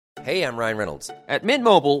Hey, I'm Ryan Reynolds. At Mint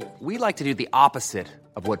Mobile, we like to do the opposite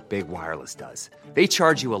of what Big Wireless does. They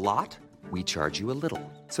charge you a lot, we charge you a little.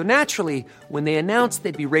 So naturally, when they announced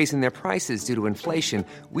they'd be raising their prices due to inflation,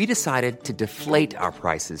 we decided to deflate our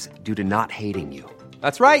prices due to not hating you.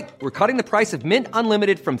 That's right. We're cutting the price of Mint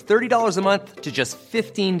Unlimited from $30 a month to just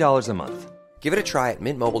 $15 a month. Give it a try at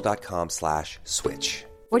mintmobile.com/switch.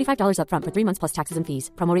 $45 up front for 3 months plus taxes and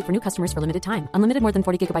fees. Promo rate for new customers for limited time. Unlimited more than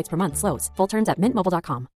 40 gigabytes per month. Slows full terms at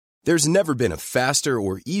mintmobile.com. There's never been a faster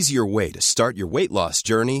or easier way to start your weight loss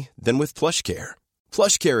journey than with PlushCare.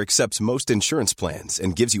 PlushCare accepts most insurance plans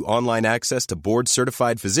and gives you online access to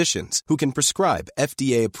board-certified physicians who can prescribe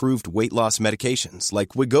FDA-approved weight loss medications like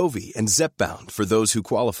Wegovy and Zepbound for those who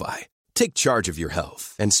qualify. Take charge of your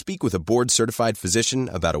health and speak with a board-certified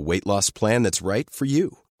physician about a weight loss plan that's right for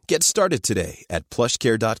you. Get started today at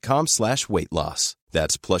plushcare.com/weight loss.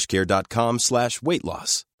 That's plushcare.com/weight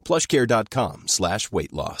loss.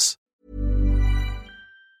 plushcare.com/weight loss.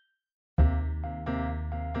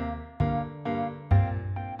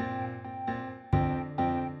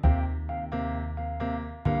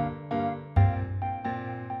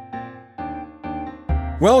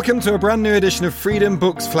 Welcome to a brand new edition of Freedom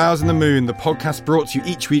Books, Flowers and the Moon, the podcast brought to you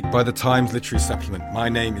each week by the Times Literary Supplement. My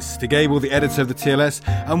name is Stig Abel, the editor of the TLS,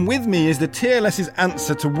 and with me is the TLS's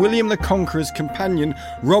answer to William the Conqueror's companion,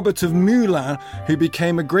 Robert of Moulins, who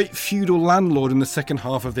became a great feudal landlord in the second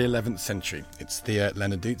half of the 11th century. It's Thea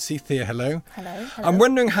Lenarduzzi. Thea, hello. Hello. I'm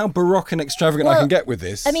wondering how baroque and extravagant I can get with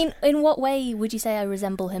this. I mean, in what way would you say I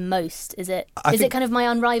resemble him most? Is it kind of my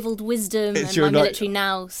unrivaled wisdom and my military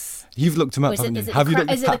nous? You've looked him up, haven't you?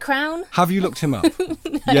 Is it the crown? Have you looked him up?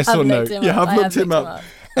 Yes or no? You have looked him up.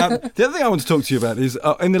 The other thing I want to talk to you about is,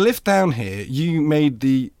 in the lift down here, you made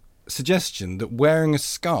the suggestion that wearing a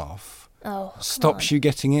scarf stops you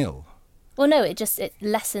getting ill. Well, no, it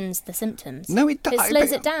lessens the symptoms. No, it does. It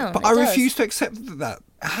slows it down. But I refuse to accept that.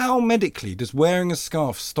 How medically does wearing a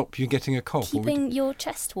scarf stop you getting a cough? Keeping your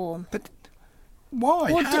chest warm. But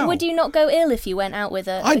why? How? Would you not go ill if you went out with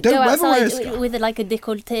a... I don't ever wear a scarf. With like a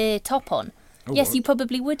décolleté top on? Oh, yes, you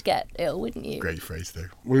probably would get ill, wouldn't you? Great phrase, though.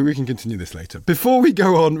 We can continue this later. Before we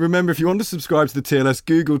go on, remember, if you want to subscribe to the TLS,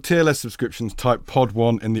 Google TLS subscriptions, type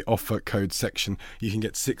POD1 in the offer code section. You can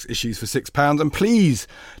get 6 issues for £6. And please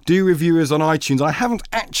do review us on iTunes. I haven't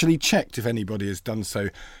actually checked if anybody has done so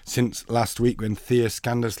since last week when Thea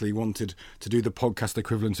scandalously wanted to do the podcast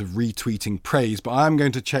equivalent of retweeting praise, but I am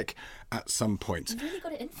going to check at some point. You really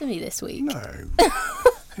got it in for me this week. No.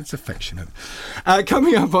 It's affectionate.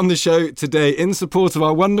 Coming up on the show today, in support of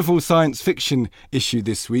our wonderful science fiction issue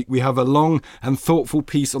this week, we have a long and thoughtful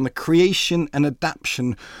piece on the creation and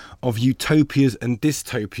adaptation of utopias and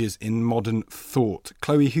dystopias in modern thought.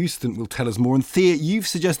 Chloe Houston will tell us more. And Thea, you've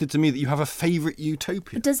suggested to me that you have a favourite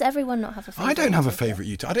utopia. Does everyone not have a favourite? I don't have a favourite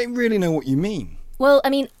utopia. I don't really know what you mean. Well, I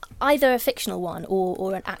mean, either a fictional one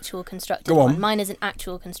or an actual constructed one. Mine is an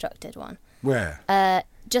actual constructed one. Where?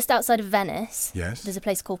 Just outside of Venice, yes, there's a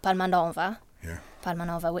place called Palmanova. Yeah.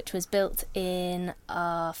 Palmanova, which was built in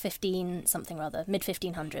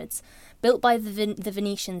mid-1500s, built by the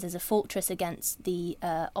Venetians as a fortress against the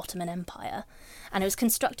Ottoman Empire, and it was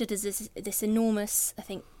constructed as this enormous, I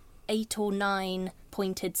think, 8 or 9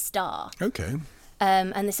 pointed star. Okay.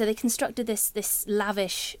 So they constructed this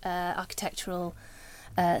lavish architectural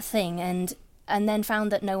thing, and then found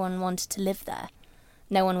that no one wanted to live there.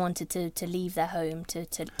 No one wanted to leave their home to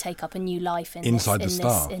take up a new life in this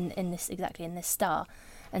star.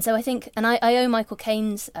 And so I think, and I owe Michael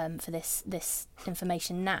Keynes for this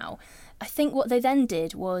information now. I think what they then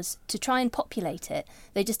did was to try and populate it.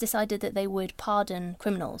 They just decided that they would pardon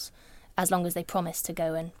criminals as long as they promised to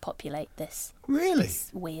go and populate this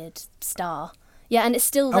weird star. Yeah, and it's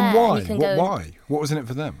still there. And why? And you can Why? What was in it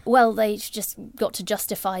for them? Well, they just got to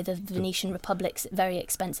justify the Venetian Republic's very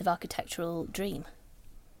expensive architectural dream.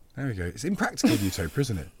 There we go. It's impractical utopia,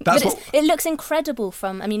 isn't it? It looks incredible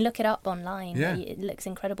from... I mean, look it up online. Yeah. It looks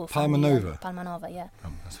incredible from Palmanova, yeah.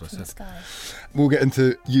 That's what I said. The sky. We'll get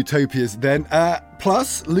into utopias then.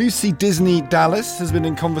 Plus, Lucy Disney Dallas has been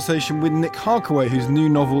in conversation with Nick Harkaway, whose new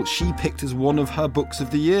novel she picked as one of her books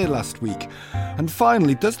of the year last week. And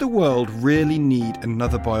finally, does the world really need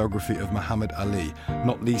another biography of Muhammad Ali?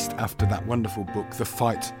 Not least after that wonderful book, The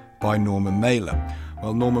Fight by Norman Mailer.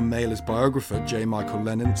 Well, Norman Mailer's biographer, J. Michael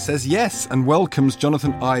Lennon, says yes and welcomes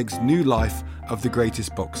Jonathan Ive's new life of the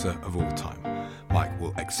greatest boxer of all time. Mike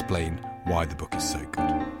will explain why the book is so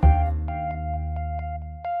good.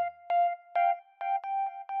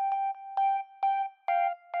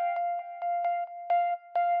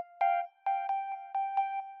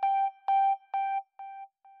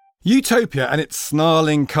 Utopia and its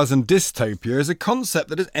snarling cousin dystopia is a concept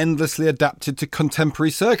that is endlessly adapted to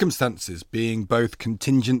contemporary circumstances, being both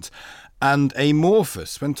contingent and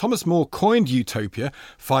amorphous. When Thomas More coined utopia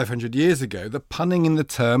 500 years ago, the punning in the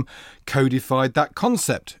term codified that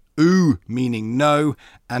concept. U meaning no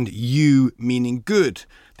and you meaning good.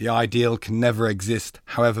 The ideal can never exist,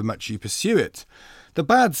 however much you pursue it. The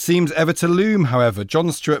bad seems ever to loom, however.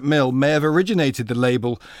 John Stuart Mill may have originated the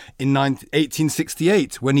label in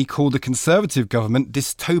 1868 when he called the Conservative government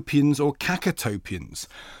dystopians or cacatopians.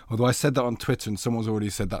 Although I said that on Twitter and someone's already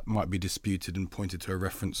said that might be disputed and pointed to a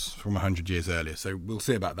reference from 100 years earlier, so we'll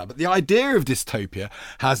see about that. But the idea of dystopia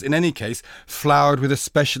has, in any case, flowered with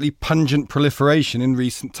especially pungent proliferation in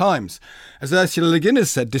recent times. As Ursula Le Guin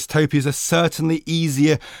has said, dystopias are certainly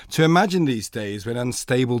easier to imagine these days when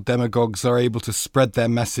unstable demagogues are able to spread their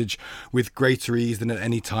message with greater ease than at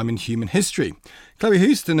any time in human history. Chloe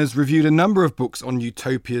Houston has reviewed a number of books on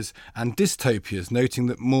utopias and dystopias, noting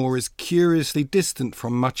that More is curiously distant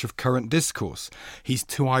from much of current discourse. He's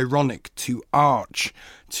too ironic, too arch,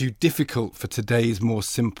 too difficult for today's more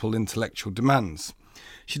simple intellectual demands.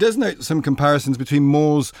 She does note some comparisons between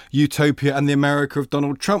More's utopia and the America of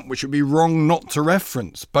Donald Trump, which would be wrong not to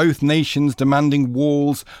reference, both nations demanding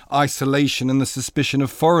walls, isolation and the suspicion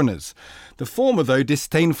of foreigners. The former, though,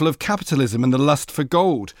 disdainful of capitalism and the lust for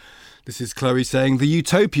gold. This is Chloe saying, the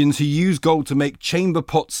utopians who use gold to make chamber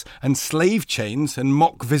pots and slave chains and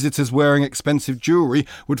mock visitors wearing expensive jewellery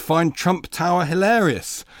would find Trump Tower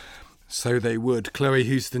hilarious. So they would. Chloe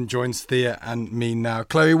Houston joins Thea and me now.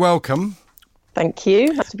 Chloe, welcome. Thank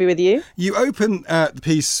you. Nice to be with you. You open the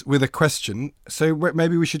piece with a question, so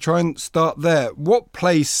maybe we should try and start there. What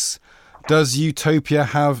place does utopia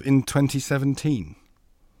have in 2017?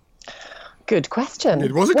 Good question.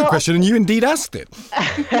 It was a good question, and you indeed asked it.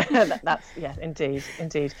 Yes,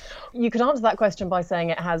 indeed. You could answer that question by saying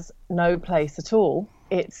it has no place at all.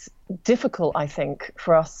 It's difficult, I think,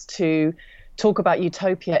 for us to talk about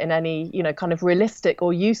utopia in any, kind of realistic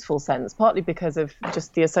or useful sense, partly because of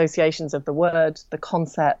just the associations of the word, the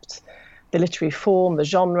concept, the literary form, the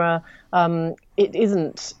genre. It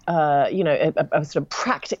isn't, a sort of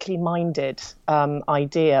practically minded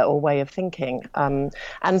idea or way of thinking. And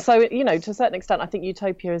so, to a certain extent, I think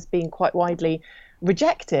utopia has been quite widely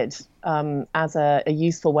rejected as a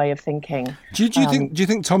useful way of thinking. Do you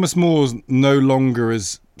think Thomas More's no longer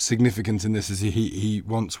as significant in this as he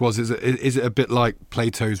once was? Is it a bit like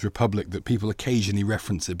Plato's Republic, that people occasionally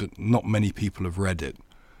reference it, but not many people have read it?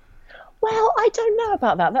 Well, I don't know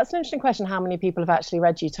about that. That's an interesting question, how many people have actually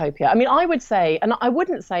read Utopia. I mean, I would say, and I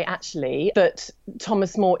wouldn't say actually that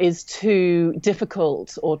Thomas More is too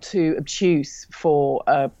difficult or too obtuse for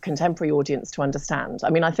a contemporary audience to understand.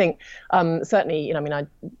 I mean, I think certainly, I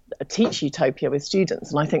teach Utopia with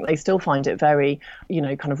students, and I think they still find it very,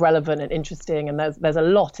 kind of relevant and interesting, and there's a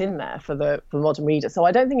lot in there for the modern reader. So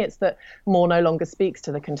I don't think it's that More no longer speaks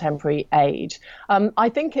to the contemporary age. I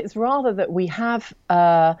think it's rather that we have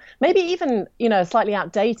maybe even, a slightly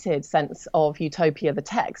outdated sense of Utopia, the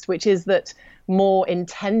text, which is that More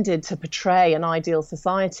intended to portray an ideal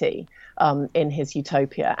society in his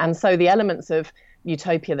Utopia. And so the elements of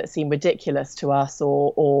Utopia that seem ridiculous to us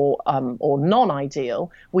or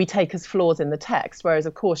non-ideal, we take as flaws in the text. Whereas,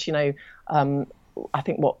 of course, I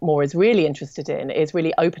think what More is really interested in is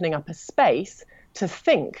really opening up a space to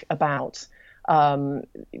think about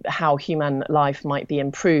how human life might be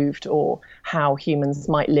improved or how humans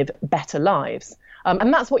might live better lives.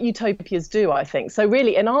 And that's what utopias do, I think. So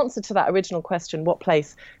really, in answer to that original question, what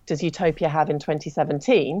place does utopia have in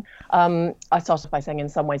 2017? I started by saying in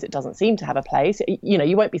some ways it doesn't seem to have a place.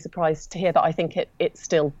 You won't be surprised to hear that I think it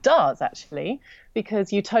still does, actually,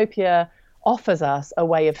 because utopia offers us a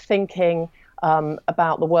way of thinking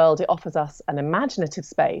about the world. It offers us an imaginative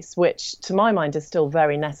space, which to my mind is still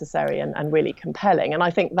very necessary and really compelling. And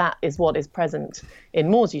I think that is what is present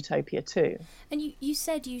in More's Utopia too. And you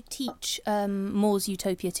said you teach More's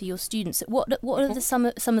Utopia to your students. What are some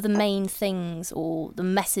of the main things or the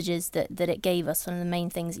messages that it gave us, some of the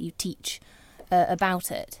main things that you teach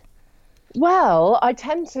about it? Well, I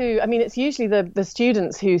tend to, it's usually the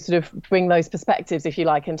students who sort of bring those perspectives, if you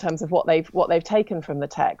like, in terms of what they've taken from the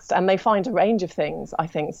text. And they find a range of things, I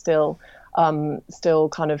think, still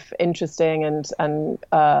kind of interesting and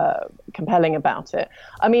compelling about it.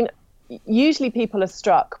 Usually people are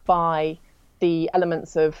struck by the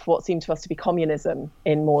elements of what seem to us to be communism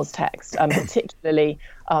in More's text, particularly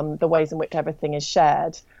the ways in which everything is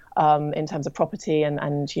shared. In terms of property and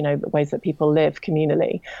the ways that people live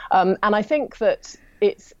communally. And I think that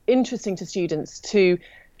it's interesting to students to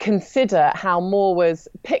consider how More was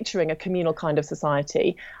picturing a communal kind of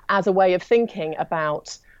society as a way of thinking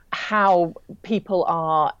about how people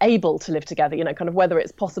are able to live together, kind of whether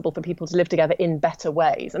it's possible for people to live together in better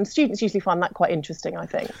ways. And students usually find that quite interesting, I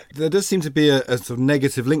think. There does seem to be a sort of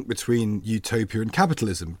negative link between utopia and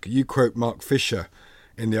capitalism. You quote Mark Fisher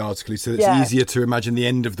in the article. He said it's easier to imagine the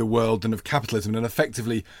end of the world than of capitalism. And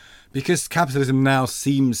effectively, because capitalism now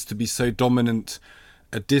seems to be so dominant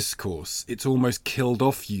a discourse, it's almost killed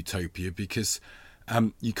off utopia because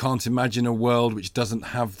you can't imagine a world which doesn't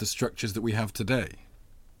have the structures that we have today.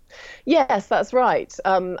 Yes, that's right.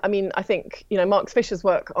 I think, Mark Fisher's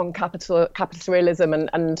work on capital realism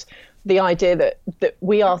and the idea that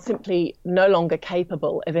we are simply no longer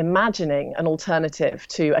capable of imagining an alternative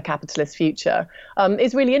to a capitalist future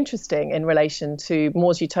is really interesting in relation to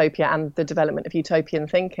More's utopia and the development of utopian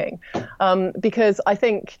thinking, because I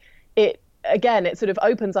think it sort of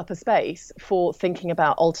opens up a space for thinking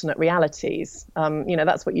about alternate realities.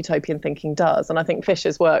 That's what utopian thinking does. And I think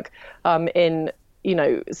Fisher's work in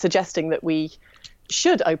suggesting that we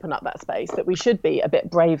should open up that space, that we should be a bit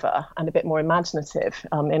braver and a bit more imaginative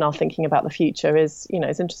in our thinking about the future is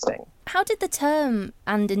interesting. How did the term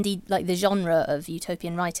and indeed like the genre of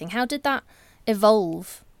utopian writing, how did that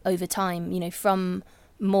evolve over time, from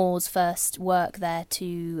More's first work there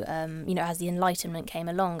to, as the Enlightenment came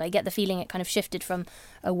along? I get the feeling it kind of shifted from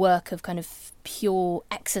a work of kind of pure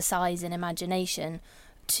exercise in imagination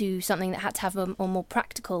to something that had to have a more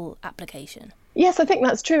practical application. Yes, I think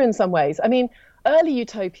that's true in some ways. I mean, early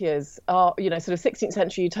utopias are, sort of 16th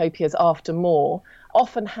century utopias after More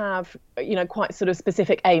often have, quite sort of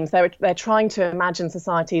specific aims. They're trying to imagine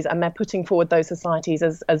societies and they're putting forward those societies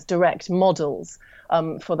as direct models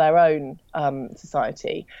for their own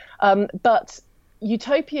society. But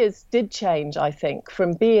utopias did change, I think,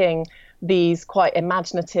 from being these quite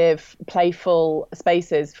imaginative, playful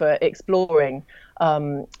spaces for exploring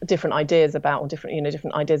different ideas about, or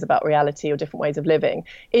different ideas about reality or different ways of living,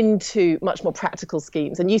 into much more practical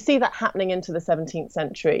schemes. And you see that happening into the 17th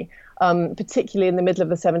century, particularly in the middle of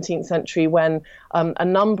the 17th century, when a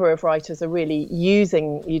number of writers are really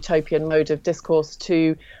using utopian mode of discourse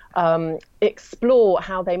to explore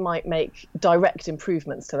how they might make direct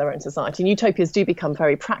improvements to their own society. And utopias do become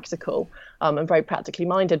very practical and very practically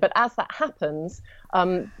minded. But as that happens,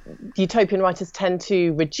 utopian writers tend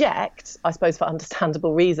to reject, I suppose for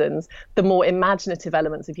understandable reasons, the more imaginative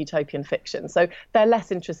elements of utopian fiction. So they're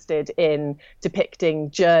less interested in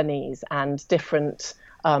depicting journeys and different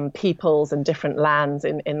peoples and different lands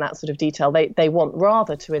in that sort of detail. They want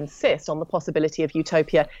rather to insist on the possibility of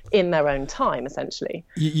utopia in their own time, essentially.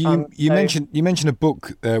 You mentioned a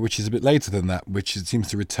book which is a bit later than that, which seems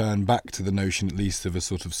to return back to the notion, at least, of a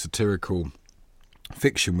sort of satirical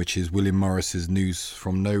fiction, which is William Morris's News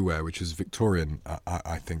from Nowhere, which is Victorian,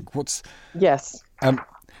 I think. Yes.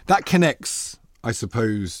 That connects, I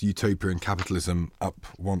suppose, utopia and capitalism up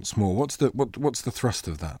once more. What's the thrust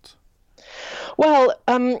of that? Well,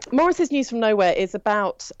 Morris's News from Nowhere is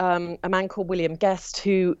about a man called William Guest,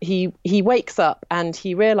 who he wakes up and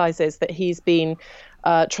he realises that he's been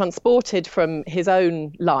transported from his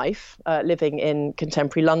own life, living in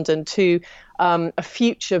contemporary London, to a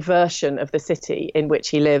future version of the city in which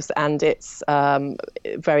he lives, and it's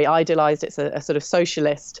very idealised. It's a sort of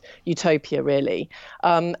socialist utopia, really.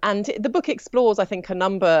 And the book explores, I think, a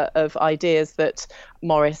number of ideas that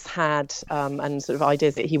Morris had and sort of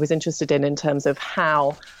ideas that he was interested in terms of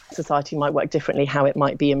how society might work differently, how it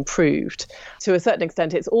might be improved. To a certain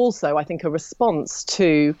extent, it's also, I think, a response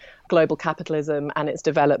to global capitalism and its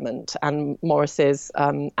development, and Morris's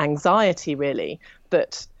anxiety, really,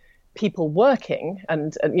 that people working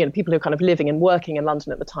and people who are kind of living and working in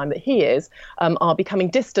London at the time that he is are becoming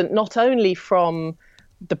distant not only from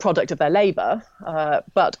the product of their labour,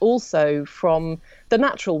 but also from the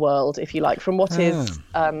natural world, if you like, from what is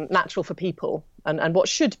natural for people and what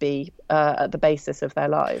should be at the basis of their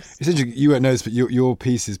lives. It's interesting, you won't know this, but your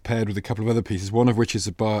piece is paired with a couple of other pieces, one of which is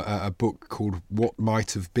about a book called What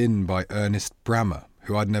Might Have Been by Ernest Brammer,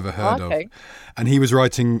 who I'd never heard of. And he was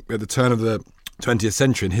writing at the turn of the 20th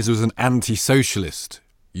century, and his was an anti-socialist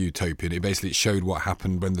utopian. It showed what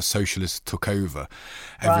happened when the socialists took over.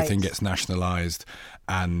 Everything gets nationalised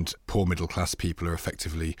and poor middle class people are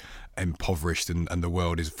effectively impoverished, and the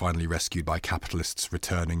world is finally rescued by capitalists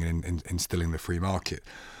returning and instilling the free market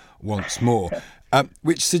once more.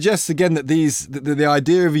 Which suggests again that the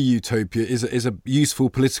idea of a utopia is a useful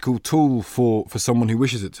political tool for someone who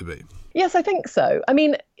wishes it to be. Yes, I think so. I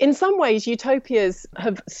mean, in some ways, utopias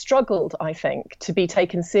have struggled, I think, to be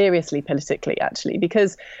taken seriously politically, actually,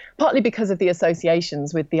 partly because of the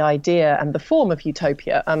associations with the idea and the form of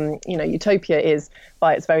utopia. Utopia is,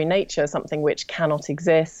 by its very nature, something which cannot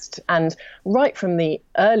exist. And right from the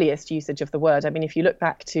earliest usage of the word, I mean, if you look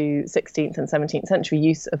back to 16th and 17th century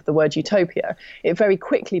use of the word utopia, it very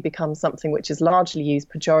quickly becomes something which is largely used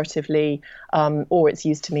pejoratively, or it's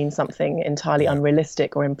used to mean something entirely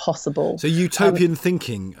unrealistic or impossible. So utopian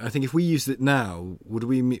thinking, I think if we used it now, would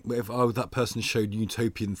we? If that person showed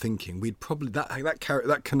utopian thinking, we'd probably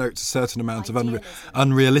that connotes a certain amount of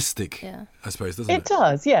unrealistic. Yeah. I suppose, doesn't it? It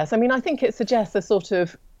does, yes. I mean, I think it suggests a sort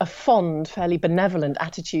of a fond, fairly benevolent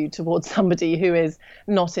attitude towards somebody who is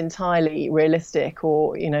not entirely realistic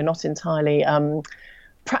or, not entirely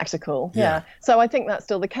practical. Yeah. So I think that's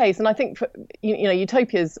still the case. And I think,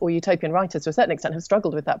 utopias or utopian writers to a certain extent have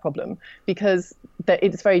struggled with that problem because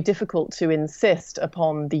it's very difficult to insist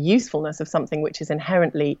upon the usefulness of something which is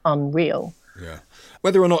inherently unreal. Yeah.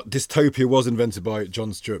 Whether or not dystopia was invented by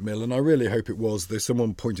John Stuart Mill, and I really hope it was, though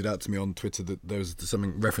someone pointed out to me on Twitter that there was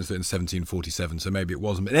something referenced to it in 1747, so maybe it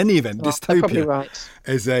wasn't. But in any event, dystopia right.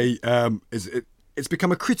 It's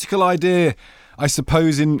become a critical idea, I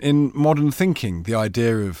suppose, in modern thinking, the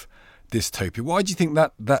idea of dystopia. Why do you think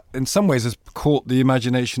that in some ways has caught the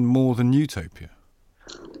imagination more than utopia?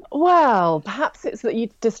 Well, perhaps it's that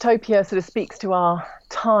dystopia sort of speaks to our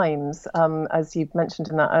times, as you've mentioned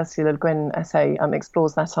in that Ursula Le Guin essay,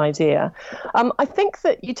 explores that idea. I think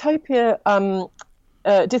that dystopia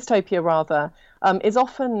rather, is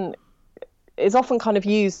often kind of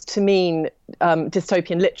used to mean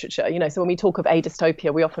dystopian literature. So when we talk of a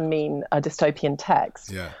dystopia, we often mean a dystopian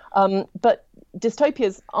text. Yeah. But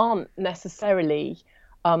dystopias aren't necessarily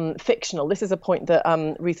fictional. This is a point that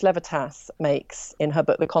Ruth Levitas makes in her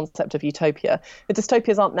book, The Concept of Utopia. The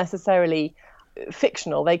dystopias aren't necessarily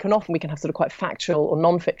fictional. We can have sort of quite factual or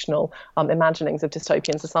non-fictional imaginings of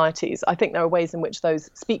dystopian societies. I think there are ways in which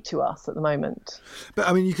those speak to us at the moment. But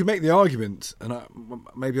I mean, you could make the argument, and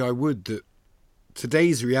maybe I would, that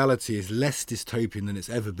today's reality is less dystopian than it's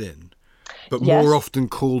ever been, but more often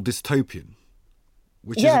called dystopian.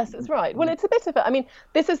 Yes, that's right. Well, it's a bit of it. I mean,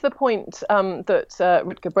 this is the point that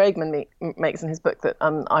Rutger Bregman makes in his book that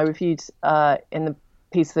I reviewed in the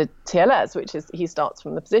piece for TLS, which is he starts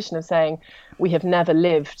from the position of saying we have never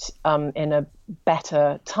lived in a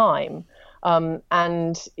better time.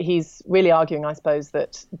 And he's really arguing, I suppose,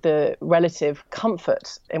 that the relative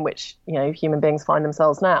comfort in which human beings find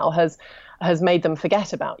themselves now has made them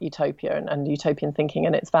forget about utopia and utopian thinking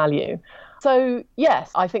and its value. So, yes,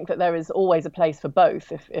 I think that there is always a place for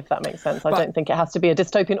both, if that makes sense. I don't think it has to be a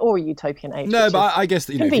dystopian or a utopian age. No, but I guess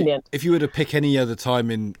that, convenient. If you were to pick any other time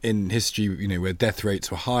in history, where death rates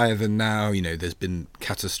were higher than now, there's been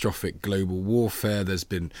catastrophic global warfare, there's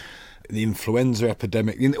been the influenza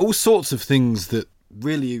epidemic, all sorts of things that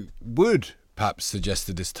really would perhaps suggest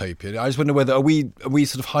a dystopia. I just wonder whether are we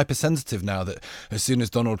sort of hypersensitive now that as soon as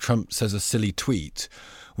Donald Trump says a silly tweet,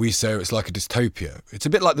 we say it's like a dystopia. It's a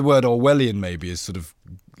bit like the word Orwellian maybe has sort of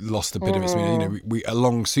lost a bit of its meaning. A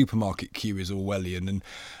long supermarket queue is Orwellian,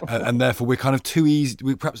 and therefore we're kind of too easy.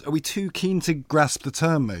 Are we too keen to grasp the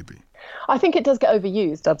term maybe? I think it does get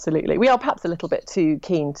overused, absolutely. We are perhaps a little bit too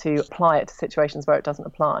keen to apply it to situations where it doesn't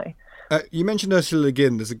apply. You mentioned Ursula Le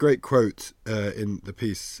Guin. There's a great quote in the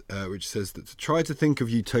piece which says that to try to think of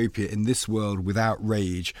utopia in this world without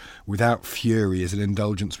rage, without fury, is an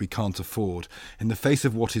indulgence we can't afford. In the face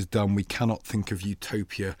of what is done, we cannot think of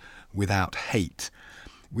utopia without hate,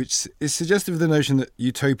 which is suggestive of the notion that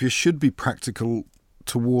utopia should be practical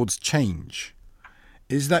towards change.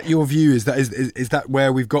 Is that your view? Is that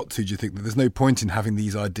where we've got to? Do you think that there's no point in having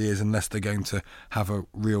these ideas unless they're going to have a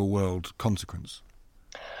real world consequence?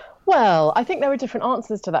 Well, I think there are different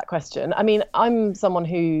answers to that question. I mean, I'm someone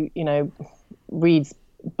who, reads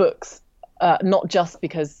books, not just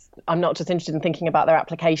because I'm not just interested in thinking about their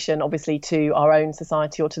application, obviously, to our own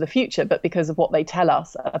society or to the future, but because of what they tell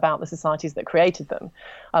us about the societies that created them.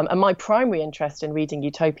 And my primary interest in reading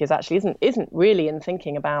utopias actually isn't really in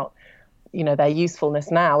thinking about, their usefulness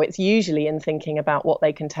now. It's usually in thinking about what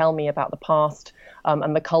they can tell me about the past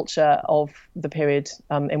and the culture of the period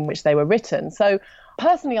in which they were written. So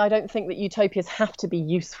personally, I don't think that utopias have to be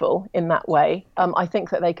useful in that way. I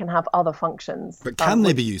think that they can have other functions. But can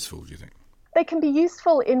they be useful, do you think? They can be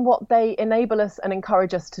useful in what they enable us and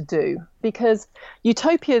encourage us to do, because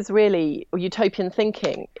utopias really, or utopian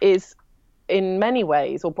thinking, is in many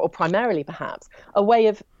ways, or primarily perhaps, a way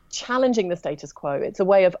of challenging the status quo. It's a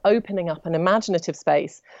way of opening up an imaginative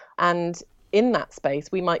space. And in that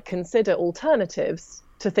space, we might consider alternatives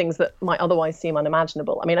to things that might otherwise seem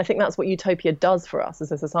unimaginable. I mean, I think that's what utopia does for us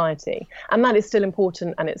as a society. And that is still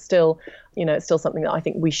important, and it's still, it's still something that I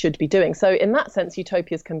think we should be doing. So in that sense,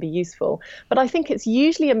 utopias can be useful. But I think it's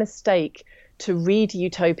usually a mistake to read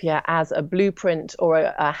utopia as a blueprint or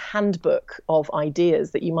a handbook of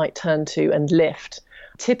ideas that you might turn to and lift.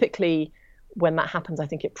 Typically, when that happens, I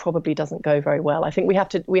think it probably doesn't go very well. I think we have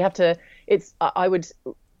to, I would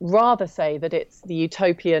rather say that it's the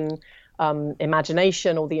utopian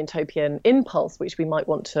imagination or the utopian impulse which we might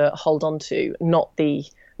want to hold on to, not the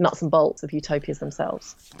nuts and bolts of utopias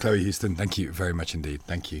themselves. Chloe Houston, thank you very much indeed.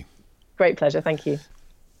 Thank you. Great pleasure, thank you.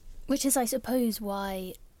 Which is, I suppose,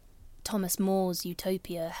 why Thomas More's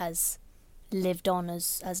utopia has lived on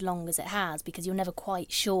as long as it has, because you're never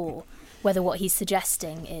quite sure whether what he's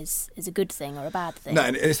suggesting is a good thing or a bad thing. No,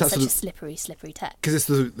 and it's that such sort a slippery text. Because it's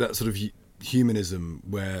that sort of humanism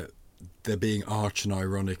where they're being arch and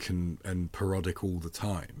ironic and parodic all the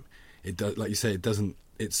time. It does, like you say, it doesn't.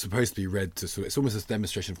 It's supposed to be read to sort of, it's almost a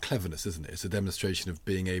demonstration of cleverness, isn't it? It's a demonstration of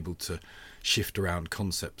being able to shift around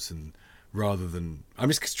concepts, and rather than, I'm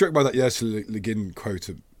just struck by that Ursula Le Guin quote.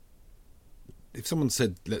 If someone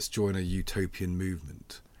said, "Let's join a utopian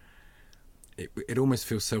movement," it almost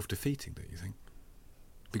feels self-defeating, don't you think?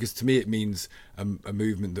 Because to me it means a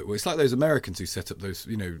movement that, well, it's like those Americans who set up those,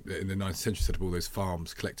 in the 19th century, set up all those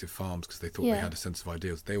farms, collective farms, because they thought they had a sense of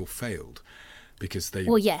ideals. They all failed because they...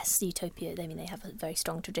 Well, yes, utopia, I mean, they have a very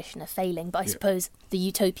strong tradition of failing, but I suppose the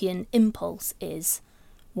utopian impulse is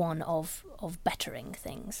one of bettering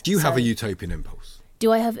things. Do you have a utopian impulse?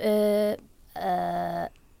 Do I have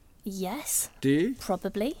yes. Do you?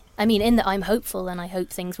 Probably. I mean, in that I'm hopeful and I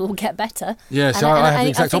hope things will get better. Yeah, so I have the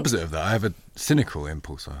exact opposite of that. I have a cynical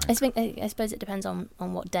impulse, I think. I suppose it depends on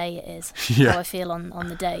what day it is, yeah. How I feel on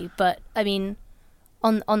the day. But, I mean,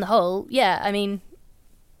 on the whole, yeah, I mean,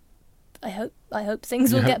 I hope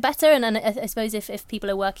things will get better. And I suppose if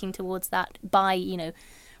people are working towards that by,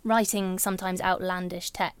 writing sometimes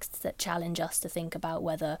outlandish texts that challenge us to think about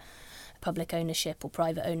whether public ownership or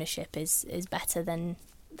private ownership is better, then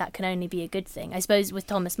that can only be a good thing. I suppose with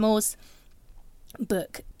Thomas More's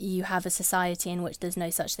book, you have a society in which there's no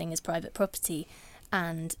such thing as private property,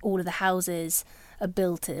 and all of the houses are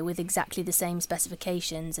built with exactly the same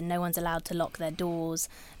specifications, and no one's allowed to lock their doors,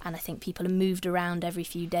 and I think people are moved around every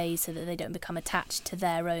few days so that they don't become attached to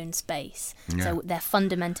their own space. Yeah. So they're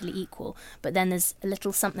fundamentally equal. But then there's a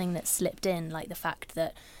little something that's slipped in, like the fact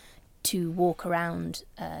that to walk around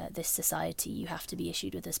this society, you have to be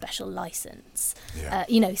issued with a special license. Yeah.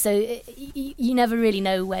 So you never really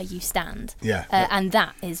know where you stand. Yeah. And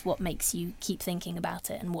that is what makes you keep thinking about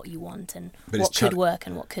it and what you want and what could work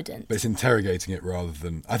and what couldn't. But it's interrogating it rather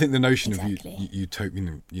than... I think the notion of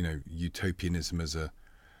utopianism as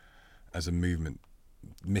a movement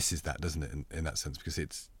misses that, doesn't it, in that sense, because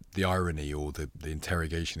it's the irony or the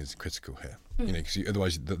interrogation is critical here. Because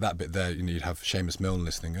otherwise that bit there, you'd have Seamus Milne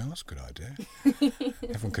listening. Oh, that's a good idea.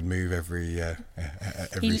 Everyone could move every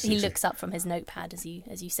he looks up from his notepad as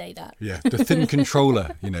you say that. Yeah, the Thin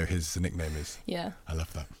Controller. His nickname is. Yeah, I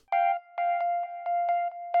love that.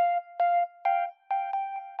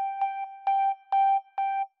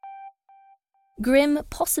 Grim,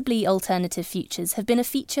 possibly alternative futures have been a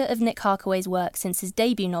feature of Nick Harkaway's work since his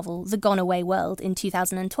debut novel, The Gone Away World, in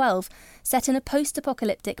 2012, set in a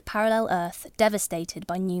post-apocalyptic parallel Earth devastated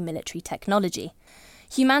by new military technology.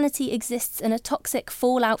 Humanity exists in a toxic,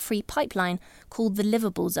 fallout-free pipeline called the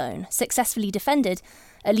Livable Zone, successfully defended,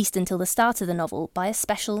 at least until the start of the novel, by a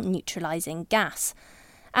special neutralising gas.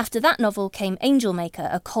 After that novel came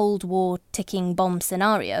Angelmaker, a Cold War ticking bomb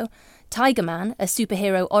scenario, Tiger Man, a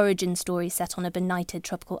superhero origin story set on a benighted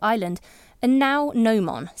tropical island, and now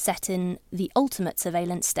Gnomon, set in the ultimate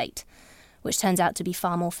surveillance state, which turns out to be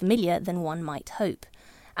far more familiar than one might hope.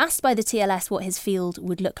 Asked by the TLS what his field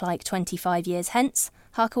would look like 25 years hence,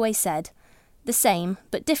 Harkaway said, "The same,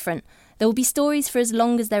 but different. There will be stories for as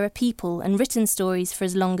long as there are people, and written stories for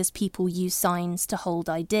as long as people use signs to hold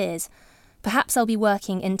ideas. Perhaps I'll be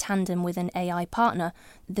working in tandem with an AI partner,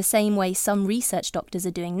 the same way some research doctors are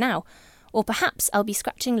doing now, or perhaps I'll be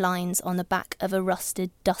scratching lines on the back of a rusted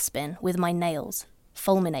dustbin with my nails,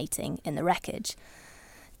 fulminating in the wreckage."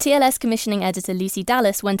 TLS commissioning editor Lucy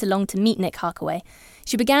Dallas went along to meet Nick Harkaway.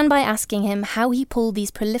 She began by asking him how he pulled these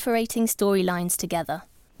proliferating storylines together.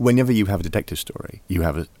 Whenever you have a detective story, you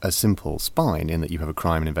have a simple spine in that you have a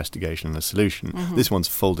crime, an investigation and a solution. Mm-hmm. This one's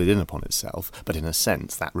folded in upon itself, but in a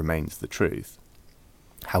sense that remains the truth.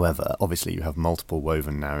 However, obviously you have multiple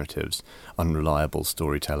woven narratives, unreliable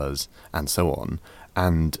storytellers and so on,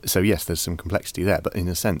 And so, yes, there's some complexity there, but in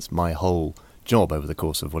a sense, my whole job over the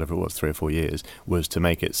course of whatever it was, 3 or 4 years, was to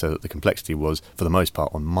make it so that the complexity was, for the most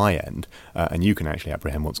part, on my end, and you can actually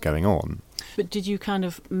apprehend what's going on. But did you kind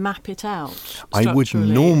of map it out? I would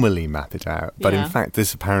normally map it out, but Yeah. in fact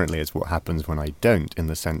this apparently is what happens when I don't, in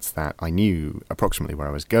the sense that I knew approximately where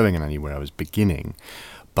I was going and I knew where I was beginning.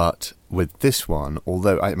 But with this one,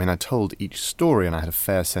 although, I told each story and I had a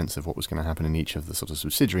fair sense of what was going to happen in each of the sort of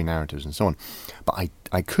subsidiary narratives and so on, but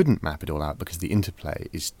I couldn't map it all out because the interplay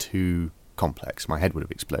is too complex. My head would have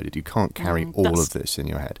exploded. You can't carry all of this in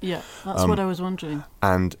your head. Yeah, that's what I was wondering.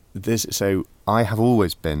 And so I have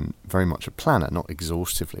always been very much a planner, not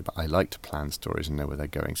exhaustively, but I like to plan stories and know where they're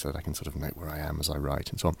going so that I can sort of note where I am as I write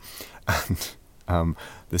and so on. And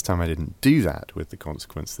this time I didn't do that, with the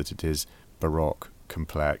consequence that it is baroque,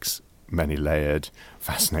 complex, many-layered,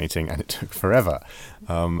 fascinating, and it took forever.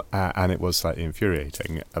 And it was slightly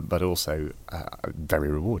infuriating, but also very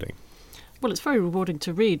rewarding. Well, it's very rewarding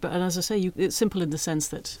to read, but as I say, it's simple in the sense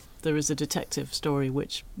that there is a detective story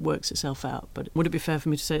which works itself out. But would it be fair for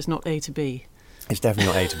me to say it's not A to B? It's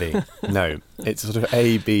definitely not A to B. No, it's sort of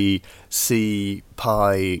A, B, C,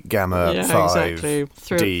 pi, gamma, 5,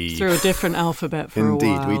 exactly. D. Through a different alphabet for a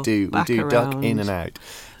while. Indeed, we do duck in and out.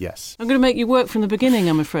 Yes. I'm going to make you work from the beginning,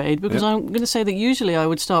 I'm afraid, because I'm going to say that usually I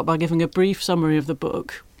would start by giving a brief summary of the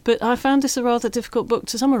book. But I found this a rather difficult book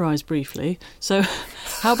to summarise briefly. So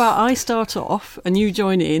how about I start off and you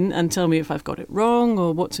join in and tell me if I've got it wrong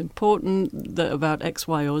or what's important about X,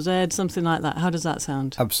 Y or Z, something like that. How does that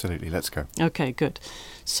sound? Absolutely, let's go. OK, good.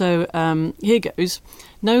 So here goes.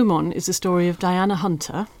 Nomon is the story of Diana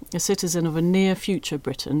Hunter, a citizen of a near-future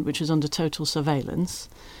Britain, which is under total surveillance,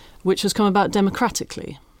 which has come about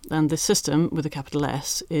democratically. And this system, with a capital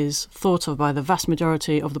S, is thought of by the vast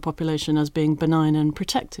majority of the population as being benign and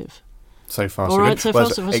protective. So far, All so right, good. so far,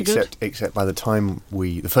 so good. Except by the time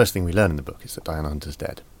the first thing we learn in the book is that Diana Hunter's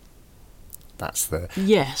dead. That's the...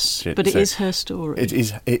 Yes, but it is her story. It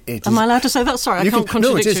is. Am I allowed to say that? Sorry, I can't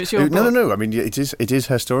contradict you. It's your book. No. I mean, it is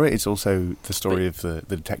her story. It's also the story of the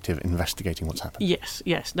detective investigating what's happened.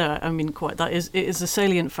 Yes. No, I mean, quite. It is a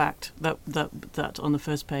salient fact that on the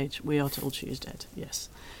first page we are told she is dead. Yes.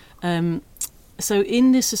 So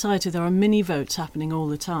in this society there are mini votes happening all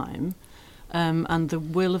the time, and the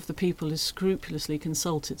will of the people is scrupulously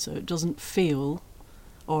consulted, so it doesn't feel,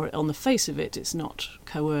 or on the face of it, it's not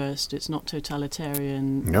coerced, it's not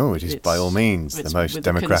totalitarian. No, it is by all means the most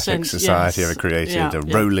democratic society ever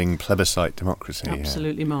created, rolling plebiscite democracy.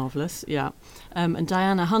 Absolutely marvellous, yeah. And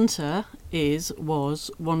Diana Hunter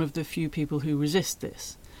was one of the few people who resist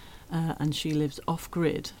this, and she lives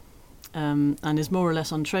off-grid. And is more or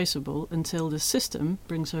less untraceable until the system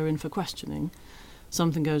brings her in for questioning.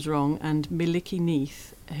 Something goes wrong, and Miliki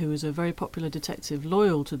Neath, who is a very popular detective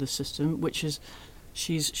loyal to the system, which is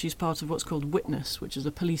she's part of what's called Witness, which is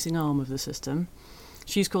the policing arm of the system.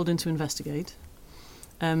 She's called in to investigate,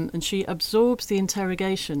 and she absorbs the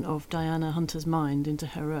interrogation of Diana Hunter's mind into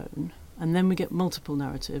her own, and then we get multiple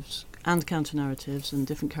narratives and counter-narratives, and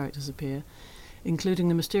different characters appear, including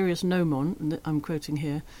the mysterious Nomon, and I'm quoting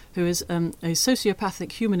here, who is a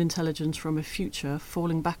sociopathic human intelligence from a future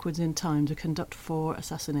falling backwards in time to conduct 4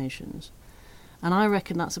 assassinations. And I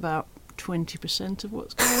reckon that's about 20% of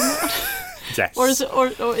what's going on. Yes. Or is it? Or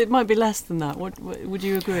it might be less than that. Would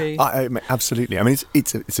you agree? Absolutely. I mean,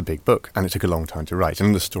 it's a big book, and it took a long time to write,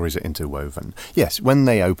 and the stories are interwoven. Yes, when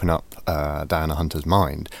they open up Diana Hunter's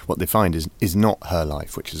mind, what they find is not her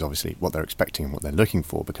life, which is obviously what they're expecting and what they're looking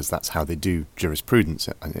for, because that's how they do jurisprudence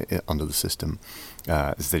under the system.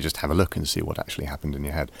 Is they just have a look and see what actually happened in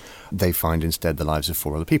your head. They find instead the lives of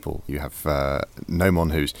 4 other people. You have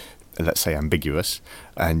Nomon, who's, let's say, ambiguous,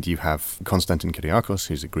 and you have Konstantin Kyriakos,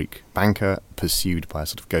 who's a Greek banker pursued by a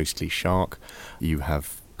sort of ghostly shark. You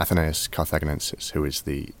have Athenaeus Carthaginensis, who is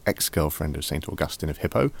the ex-girlfriend of St. Augustine of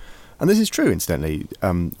Hippo. And this is true, incidentally.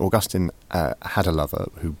 Augustine had a lover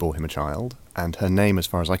who bore him a child, and her name, as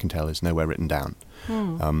far as I can tell, is nowhere written down.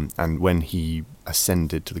 And when he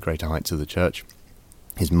ascended to the greater heights of the church,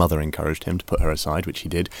 his mother encouraged him to put her aside, which he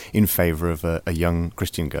did, in favour of a young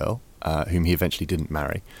Christian girl, whom he eventually didn't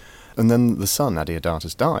marry. And then the son,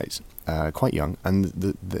 Adeodatus, dies quite young, and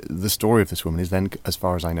the story of this woman is then, as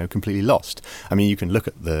far as I know, completely lost. I mean, you can look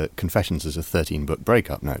at the Confessions as a 13-book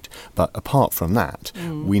breakup note, but apart from that,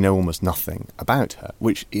 we know almost nothing about her,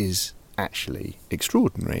 which is actually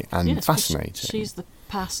extraordinary and fascinating. She's the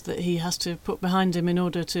past that he has to put behind him in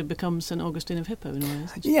order to become St. Augustine of Hippo, in a way.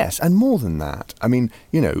 Yes, and more than that. I mean,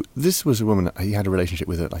 this was a woman he had a relationship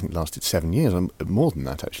with that I think lasted 7 years, more than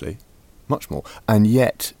that, actually. Much more. And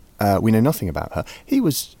yet we know nothing about her. He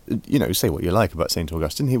was, say what you like about St.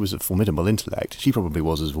 Augustine, he was a formidable intellect. She probably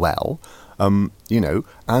was as well, and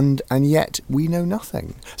yet we know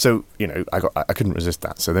nothing. So, I couldn't resist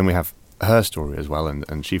that. So then we have her story as well,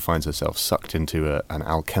 and she finds herself sucked into an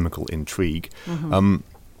alchemical intrigue. Mm-hmm.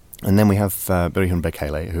 And then we have Berihun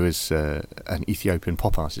Bekele, who is an Ethiopian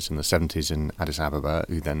pop artist in the 70s in Addis Ababa,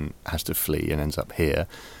 who then has to flee and ends up here,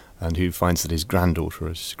 and who finds that his granddaughter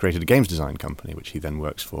has created a games design company, which he then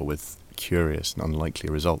works for with curious and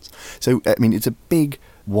unlikely results. So, it's a big,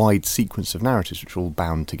 wide sequence of narratives which are all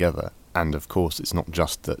bound together. And, of course, it's not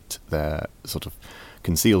just that they're sort of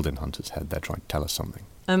concealed in Hunter's head, they're trying to tell us something.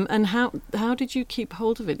 And how did you keep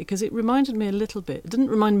hold of it? Because it reminded me a little bit. It didn't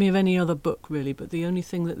remind me of any other book, really, but the only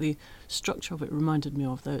thing that the structure of it reminded me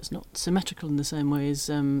of, though it's not symmetrical in the same way, is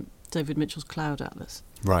David Mitchell's Cloud Atlas.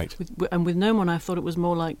 Right. With Gnomon, I thought it was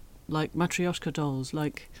more like Matryoshka dolls,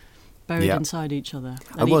 like buried inside each other.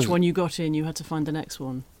 And each one you got in, you had to find the next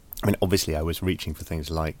one. Obviously I was reaching for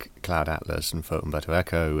things like Cloud Atlas and Umberto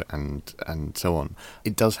Eco and so on.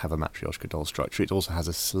 It does have a Matryoshka doll structure. It also has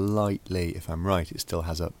a slightly, if I'm right, it still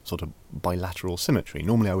has a sort of bilateral symmetry.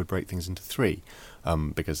 Normally I would break things into three,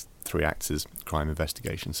 because 3 acts as crime,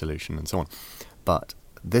 investigation, solution, and so on. But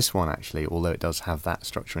this one actually, although it does have that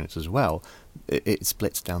structure in it as well, it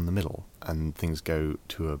splits down the middle, and things go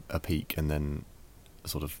to a peak and then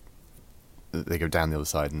sort of they go down the other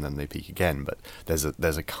side and then they peak again, but there's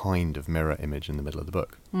a kind of mirror image in the middle of the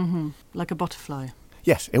book. Mm-hmm. Like a butterfly.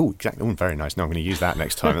 Yes. Oh, exactly. Oh, very nice. No, I'm going to use that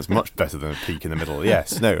next time. That's much better than a peak in the middle.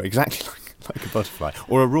 Yes. No, exactly like a butterfly.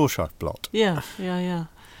 Or a Rorschach blot. Yeah.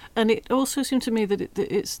 And it also seemed to me that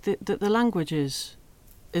the language is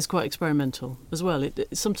quite experimental as well.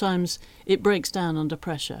 Sometimes it breaks down under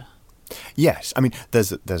pressure. Yes.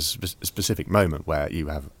 There's a specific moment where you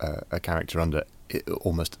have a character under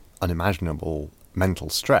almost unimaginable mental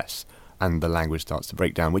stress, and the language starts to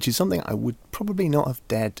break down, which is something I would probably not have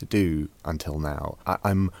dared to do until now.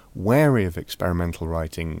 I'm wary of experimental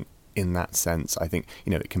writing in that sense. I think,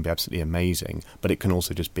 it can be absolutely amazing, but it can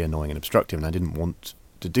also just be annoying and obstructive, and I didn't want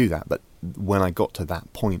to do that. But when I got to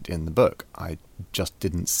that point in the book, I just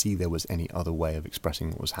didn't see there was any other way of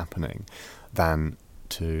expressing what was happening than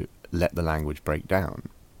to let the language break down.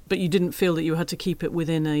 But you didn't feel that you had to keep it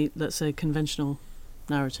within a, let's say, conventional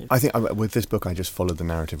narrative? I think with this book I just followed the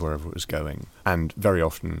narrative wherever it was going, and very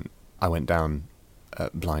often I went down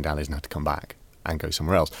blind alleys and had to come back and go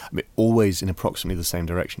somewhere else. Always in approximately the same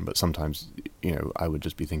direction, but sometimes I would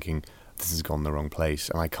just be thinking, this has gone the wrong place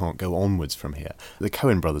and I can't go onwards from here. The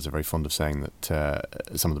Coen brothers are very fond of saying that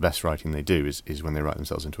some of the best writing they do is when they write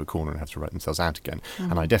themselves into a corner and have to write themselves out again.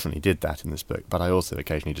 Mm-hmm. And I definitely did that in this book, but I also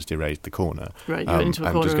occasionally just erased the corner. Right, you're into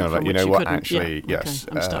a corner. And just kind of like, actually, yes,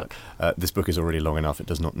 okay, I'm stuck. This book is already long enough. It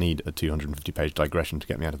does not need a 250-page digression to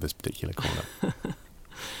get me out of this particular corner.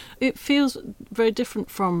 It feels very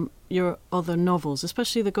different from your other novels,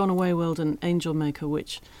 especially The Gone Away World and Angel Maker,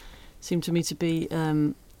 which seem to me to be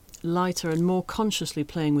lighter and more consciously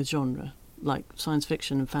playing with genre, like science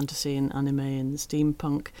fiction and fantasy and anime and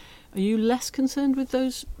steampunk. Are you less concerned with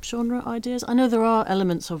those genre ideas? I know there are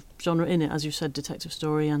elements of genre in it, as you said, detective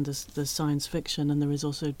story, and there's science fiction, and there is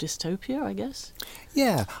also dystopia, I guess.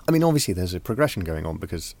 Yeah, obviously there's a progression going on,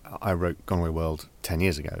 because I wrote Gone Away World 10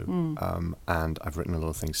 years ago, and I've written a lot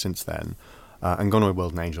of things since then. And Gone Away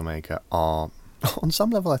World and Angel Maker are, on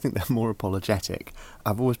some level, I think they're more apologetic.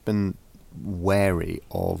 I've always been wary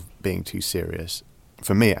of being too serious.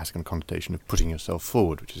 For me, it has a connotation of putting yourself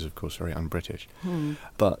forward, which is, of course, very un-British.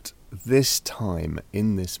 But this time,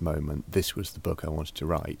 in this moment, this was the book I wanted to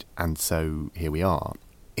write, and so here we are.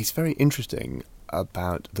 It's very interesting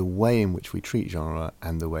about the way in which we treat genre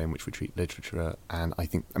and the way in which we treat literature, and I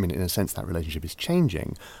think, in a sense, that relationship is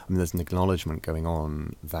changing. There's an acknowledgement going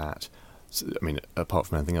on that, apart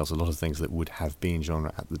from anything else, a lot of things that would have been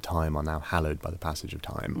genre at the time are now hallowed by the passage of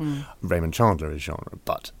time. Raymond Chandler is genre,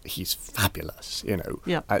 but he's fabulous,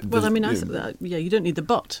 Yeah. I think you don't need the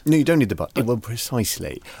but. No, you don't need the but. Well,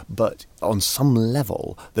 precisely. But on some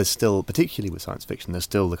level, there's still, particularly with science fiction, there's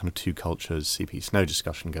still the kind of two cultures, C.P. Snow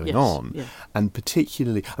discussion going on. Yeah. And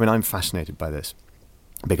particularly, I'm fascinated by this,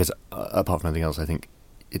 because apart from anything else, I think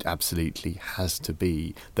it absolutely has to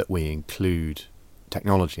be that we include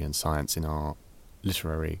technology and science in our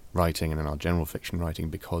literary writing and in our general fiction writing,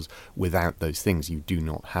 because without those things you do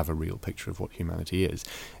not have a real picture of what humanity is.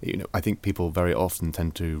 I think people very often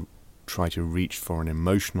tend to try to reach for an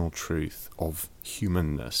emotional truth of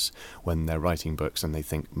humanness when they're writing books, and they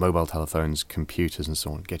think mobile telephones, computers and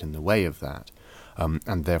so on get in the way of that,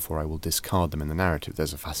 and therefore I will discard them in the narrative.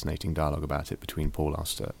 There's a fascinating dialogue about it between Paul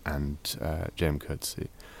Auster and J.M. Coetzee.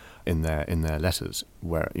 in their letters,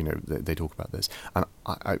 where they talk about this. And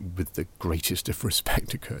I, with the greatest of respect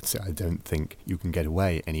to Coetzee, I don't think you can get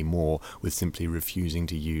away anymore with simply refusing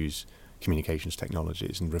to use communications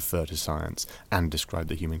technologies and refer to science and describe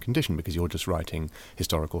the human condition, because you're just writing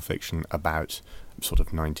historical fiction about sort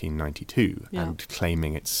of 1992 and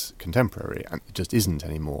claiming it's contemporary, and it just isn't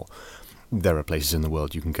anymore. There are places in the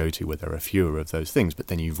world you can go to where there are fewer of those things, but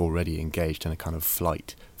then you've already engaged in a kind of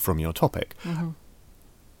flight from your topic. Mm-hmm.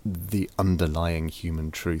 The underlying human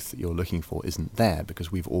truth that you're looking for isn't there,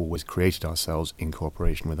 because we've always created ourselves in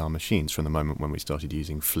cooperation with our machines, from the moment when we started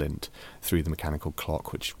using flint through the mechanical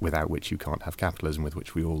clock, without which you can't have capitalism, with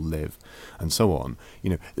which we all live, and so on.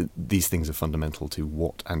 These things are fundamental to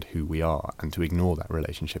what and who we are, and to ignore that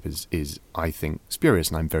relationship is I think, spurious,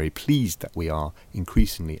 and I'm very pleased that we are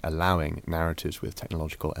increasingly allowing narratives with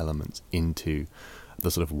technological elements into the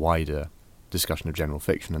sort of wider discussion of general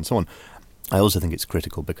fiction and so on. I also think it's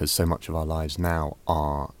critical because so much of our lives now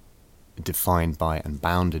are defined by and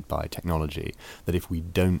bounded by technology, that if we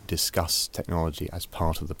don't discuss technology as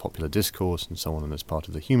part of the popular discourse and so on, and as part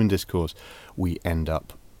of the human discourse, we end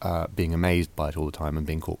up being amazed by it all the time and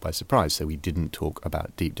being caught by surprise. So we didn't talk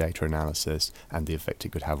about deep data analysis and the effect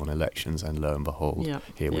it could have on elections, and lo and behold,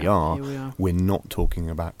 here we are. We're not talking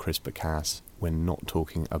about CRISPR-Cas. We're not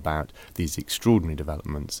talking about these extraordinary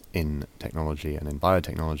developments in technology and in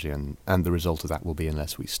biotechnology, and the result of that will be,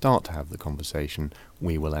 unless we start to have the conversation,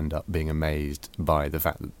 we will end up being amazed by the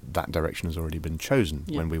fact that that direction has already been chosen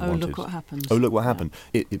when we wanted. Look what happened. Oh, look what happened.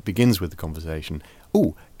 It begins with the conversation.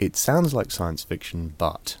 Oh, it sounds like science fiction,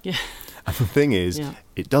 but... Yeah. And the thing is,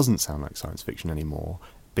 it doesn't sound like science fiction anymore,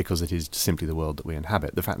 because it is simply the world that we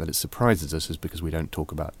inhabit. The fact that it surprises us is because we don't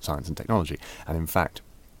talk about science and technology. And in fact,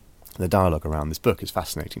 the dialogue around this book is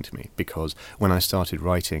fascinating to me, because when I started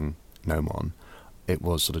writing Gnomon, it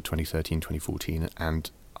was sort of 2013, 2014, and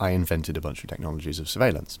I invented a bunch of technologies of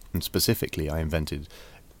surveillance. And specifically, I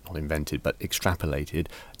extrapolated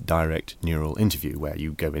direct neural interview, where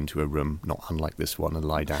you go into a room, not unlike this one, and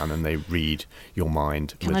lie down, and they read your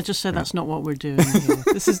mind. Can I just say that's not what we're doing here?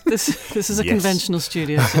 This is a conventional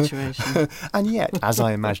studio situation. And yet, as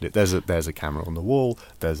I imagine it, there's a camera on the wall,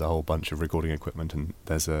 there's a whole bunch of recording equipment, and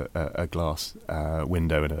there's a glass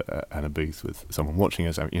window and a booth with someone watching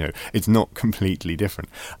us. It's not completely different.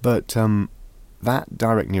 But that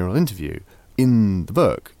direct neural interview in the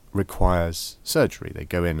book requires surgery. They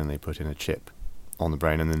go in and they put in a chip on the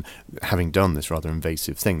brain, and then, having done this rather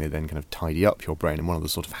invasive thing, they then kind of tidy up your brain. And one of the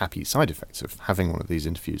sort of happy side effects of having one of these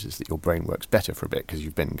interviews is that your brain works better for a bit, because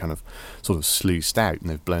you've been kind of sort of sluiced out and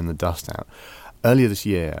they've blown the dust out. Earlier this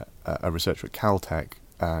year, a researcher at Caltech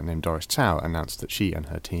named Doris Tsao announced that she and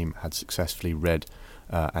her team had successfully read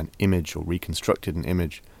an image, or reconstructed an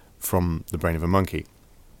image, from the brain of a monkey.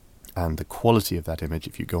 And the quality of that image,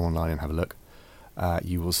 if you go online and have a look,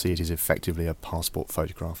 you will see it is effectively a passport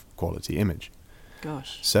photograph quality image.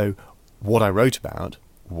 Gosh. So what I wrote about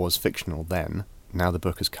was fictional then. Now the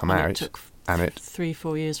book has come out, and it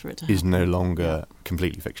 3-4 years for it to happen. Is no longer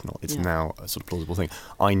completely fictional. It's now a sort of plausible thing.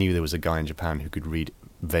 I knew there was a guy in Japan who could read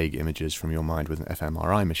vague images from your mind with an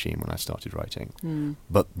fMRI machine when I started writing.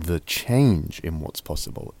 But the change in what's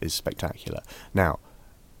possible is spectacular. Now,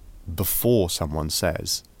 before someone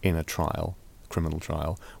says in a trial, criminal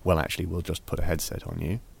trial, well, actually, we'll just put a headset on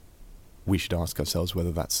you, we should ask ourselves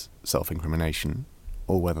whether that's self-incrimination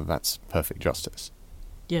or whether that's perfect justice.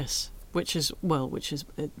 Yes, which is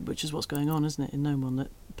what's going on, isn't it, in Gnomon,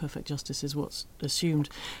 that perfect justice is what's assumed.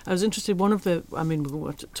 I was interested,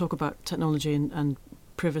 we'll talk about technology and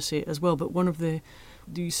privacy as well, but one of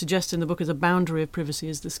you suggest in the book as a boundary of privacy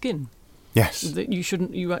is the skin. Yes.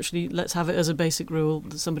 That let's have it as a basic rule.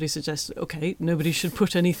 Somebody suggests, okay, nobody should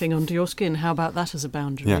put anything onto your skin. How about that as a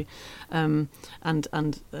boundary? Yeah.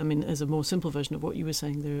 And as a more simple version of what you were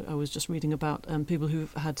saying there, I was just reading about people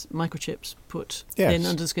who've had microchips put in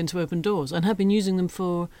under the skin to open doors, and have been using them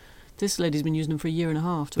this lady's been using them for a year and a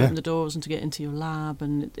half to open the doors and to get into your lab,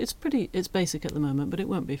 and it's basic at the moment, but it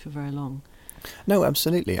won't be for very long. No,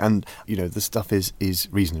 absolutely. And, the stuff is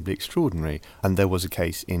reasonably extraordinary. And there was a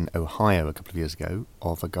case in Ohio a couple of years ago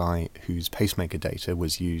of a guy whose pacemaker data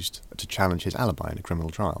was used to challenge his alibi in a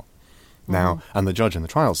criminal trial. Now, and the judge in the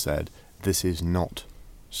trial said, this is not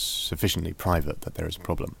sufficiently private that there is a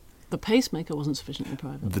problem. The pacemaker wasn't sufficiently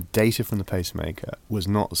private. The data from the pacemaker was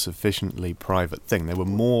not a sufficiently private thing. There were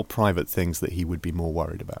more private things that he would be more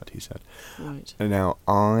worried about, he said. Right. Now,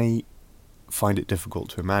 I find it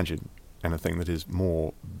difficult to imagine anything that is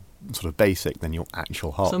more sort of basic than your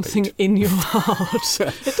actual heartbeat. Something in your heart.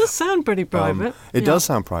 It does sound pretty private. It does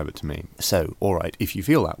sound private to me. So, all right, if you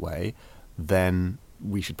feel that way, then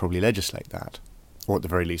we should probably legislate that. or at the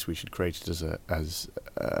very least we should create it as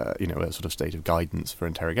a sort of state of guidance for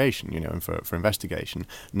interrogation, and for investigation.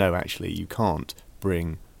 No, actually, you can't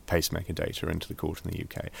bring pacemaker data into the court in the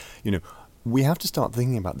UK. We have to start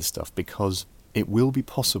thinking about this stuff because it will be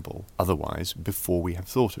possible otherwise before we have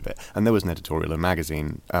thought of it. And there was an editorial in a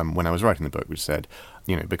magazine when I was writing the book which said,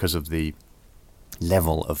 because of the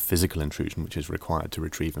level of physical intrusion which is required to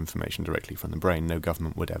retrieve information directly from the brain, no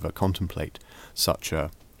government would ever contemplate such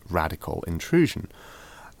a radical intrusion.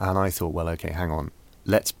 And I thought, well, okay, hang on,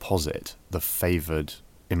 let's posit the favoured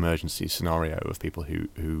emergency scenario of people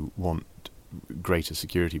who want greater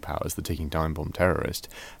security powers, the ticking time bomb terrorist.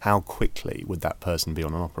 How quickly would that person be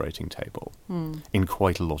on an operating table in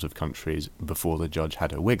quite a lot of countries before the judge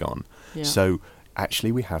had her wig on? Yeah. So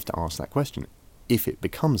actually we have to ask that question. If it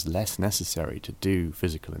becomes less necessary to do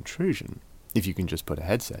physical intrusion, if you can just put a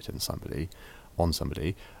headset on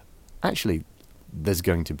somebody, actually there's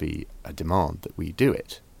going to be a demand that we do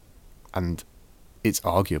it. And it's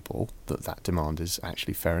arguable that demand is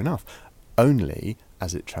actually fair enough. Only,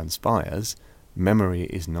 as it transpires, memory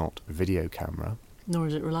is not a video camera. Nor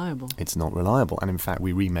is it reliable. It's not reliable. And in fact,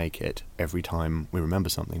 we remake it every time we remember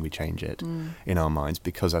something, we change it in our minds,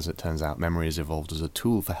 because as it turns out, memory has evolved as a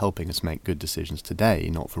tool for helping us make good decisions today,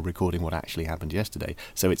 not for recording what actually happened yesterday.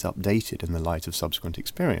 So it's updated in the light of subsequent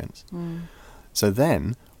experience. So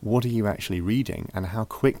then, what are you actually reading, and how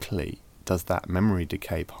quickly does that memory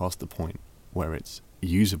decay past the point where it's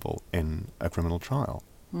usable in a criminal trial?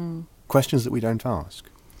 Questions that we don't ask.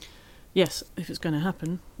 Yes, if it's going to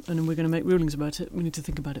happen, and we're going to make rulings about it, we need to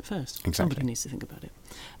think about it first. Exactly. Somebody needs to think about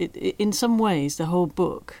it. In some ways, the whole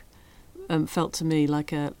book felt to me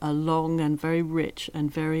like a long and very rich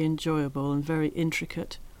and very enjoyable and very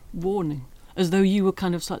intricate warning, as though you were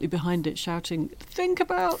kind of slightly behind it, shouting, "Think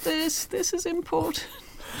about this. This is important."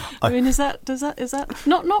 I mean, is that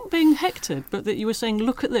not being hectored, but that you were saying,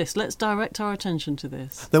 look at this, let's direct our attention to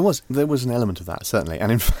this? There was an element of that, certainly.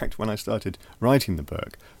 And in fact, when I started writing the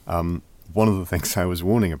book, one of the things I was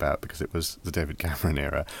warning about, because it was the David Cameron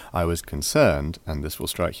era, I was concerned, and this will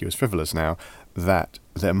strike you as frivolous now, that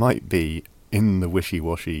there might be, in the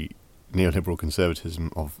wishy-washy neoliberal conservatism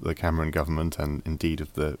of the Cameron government, and indeed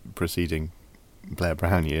of the preceding Blair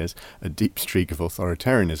Brown years, a deep streak of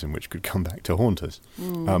authoritarianism which could come back to haunt us.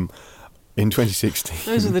 In 2016...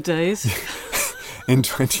 Those are the days. In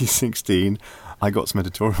 2016, I got some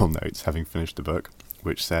editorial notes, having finished the book,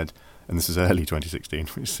 which said, and this is early 2016,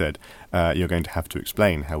 which said, you're going to have to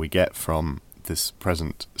explain how we get from this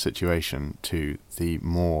present situation to the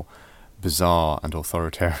more bizarre and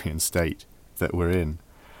authoritarian state that we're in.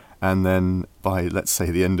 And then by, let's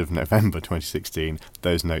say, the end of November 2016,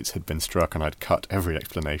 those notes had been struck and I'd cut every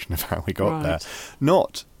explanation of how we got there.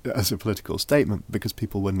 Not as a political statement, because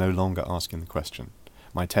people were no longer asking the question.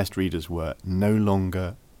 My test readers were no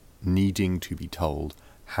longer needing to be told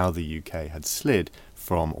how the UK had slid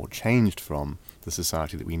from or changed from the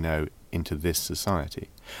society that we know into this society.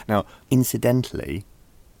 Now, incidentally,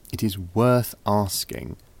 it is worth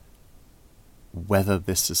asking whether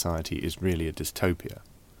this society is really a dystopia.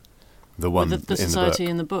 The society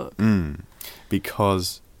in the book.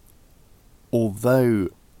 Because although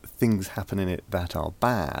things happen in it that are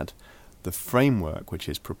bad, the framework which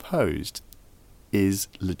is proposed is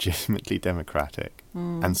legitimately democratic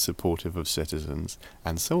and supportive of citizens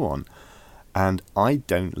and so on. And I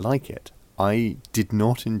don't like it. I did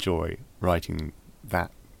not enjoy writing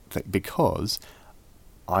that because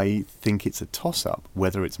I think it's a toss-up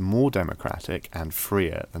whether it's more democratic and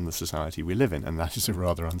freer than the society we live in, and that is a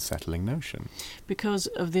rather unsettling notion. Because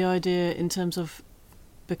of the idea in terms of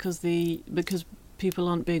because people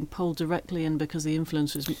aren't being polled directly, and because the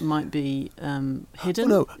influences might be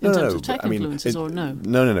hidden in terms of tech influences, or no?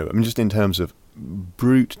 No. I mean, just in terms of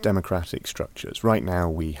brute democratic structures. Right now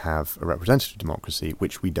we have a representative democracy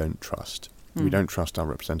which we don't trust. We don't trust our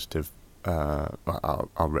representative are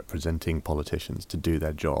representing politicians to do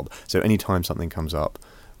their job. So any time something comes up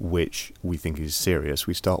which we think is serious,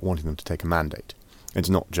 we start wanting them to take a mandate. It's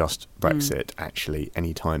not just Brexit. Actually,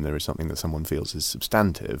 any time there is something that someone feels is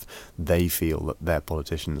substantive, they feel that their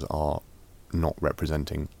politicians are not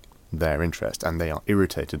representing their interest, and they are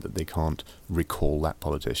irritated that they can't recall that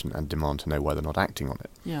politician and demand to know why they're not acting on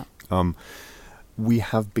it. Yeah. We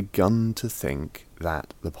have begun to think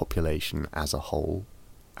that the population as a whole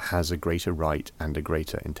has a greater right and a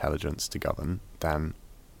greater intelligence to govern than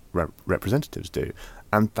representatives do.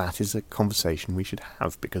 And that is a conversation we should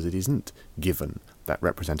have, because it isn't given that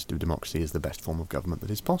representative democracy is the best form of government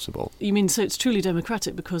that is possible. You mean, so it's truly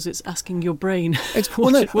democratic because it's asking your brain? It's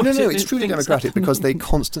truly democratic because they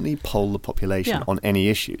constantly poll the population on any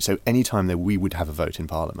issue. So any time that we would have a vote in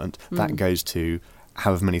Parliament, that goes to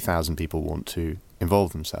however many thousand people want to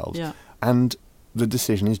involve themselves. Yeah. And the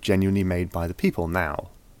decision is genuinely made by the people. Now,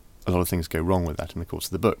 a lot of things go wrong with that in the course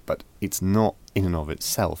of the book, but it's not in and of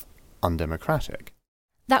itself undemocratic.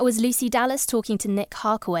 That was Lucy Dallas talking to Nick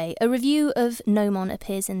Harkaway. A review of Gnomon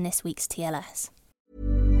appears in this week's TLS.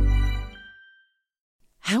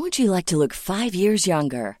 How would you like to look 5 years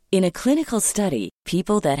younger? In a clinical study,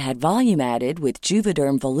 people that had volume added with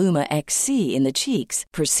Juvederm Voluma XC in the cheeks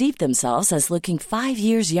perceived themselves as looking 5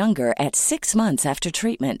 years younger at 6 months after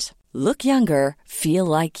treatment. Look younger, feel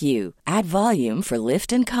like you. Add volume for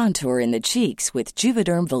lift and contour in the cheeks with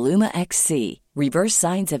Juvederm Voluma XC. Reverse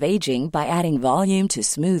signs of aging by adding volume to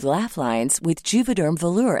smooth laugh lines with Juvederm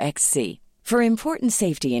Volure XC. For important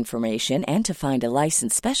safety information and to find a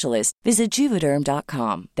licensed specialist, visit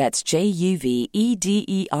Juvederm.com. That's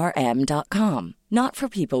JUVEDERM.com. Not for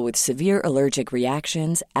people with severe allergic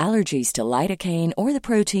reactions, allergies to lidocaine, or the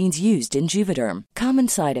proteins used in Juvederm. Common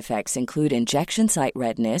side effects include injection site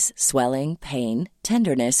redness, swelling, pain,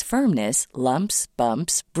 tenderness, firmness, lumps,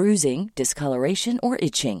 bumps, bruising, discoloration, or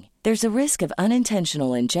itching. There's a risk of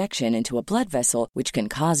unintentional injection into a blood vessel, which can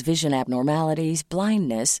cause vision abnormalities,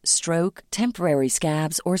 blindness, stroke, temporary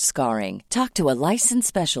scabs, or scarring. Talk to a licensed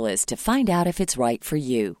specialist to find out if it's right for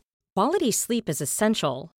you. Quality sleep is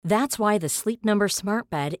essential. That's why the Sleep Number Smart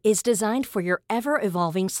Bed is designed for your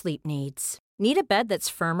ever-evolving sleep needs. Need a bed that's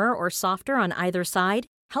firmer or softer on either side?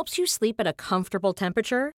 Helps you sleep at a comfortable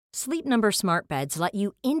temperature? Sleep Number Smart Beds let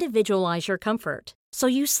you individualize your comfort, so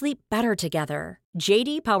you sleep better together.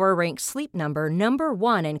 J.D. Power ranks Sleep Number number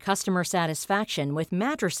 1 in customer satisfaction with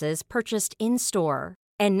mattresses purchased in-store.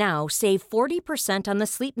 And now save 40% on the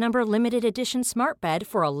Sleep Number Limited Edition Smart Bed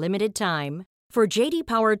for a limited time. For J.D.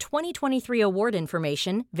 Power 2023 award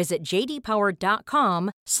information, visit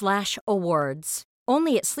jdpower.com/awards.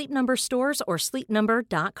 Only at Sleep Number stores or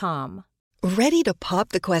sleepnumber.com. Ready to pop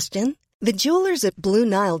the question? The jewelers at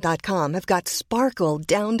BlueNile.com have got sparkle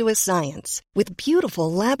down to a science with beautiful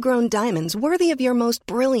lab-grown diamonds worthy of your most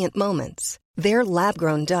brilliant moments. Their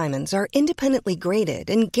lab-grown diamonds are independently graded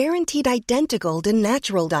and guaranteed identical to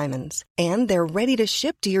natural diamonds, and they're ready to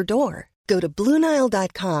ship to your door. Go to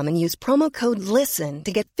BlueNile.com and use promo code LISTEN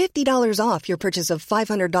to get $50 off your purchase of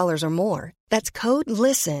 $500 or more. That's code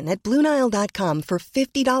LISTEN at BlueNile.com for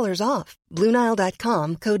 $50 off.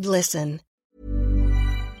 BlueNile.com, code LISTEN.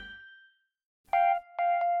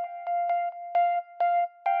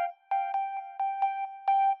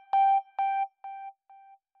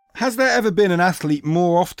 Has there ever been an athlete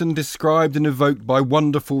more often described and evoked by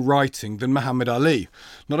wonderful writing than Muhammad Ali?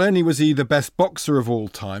 Not only was he the best boxer of all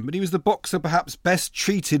time, but he was the boxer perhaps best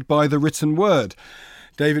treated by the written word.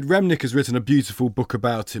 David Remnick has written a beautiful book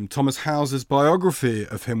about him. Thomas Hauser's biography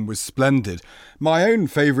of him was splendid. My own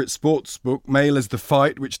favourite sports book, Male as the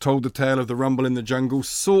Fight, which told the tale of the rumble in the jungle,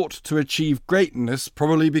 sought to achieve greatness,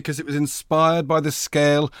 probably because it was inspired by the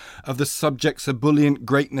scale of the subject's ebullient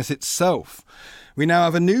greatness itself. We now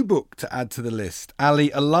have a new book to add to the list,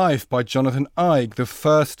 Ali Alive by Jonathan Eig, the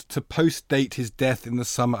first to post-date his death in the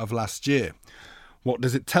summer of last year. What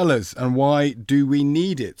does it tell us, and why do we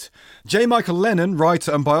need it? J. Michael Lennon,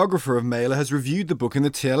 writer and biographer of Mailer, has reviewed the book in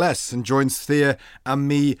the TLS and joins Thea and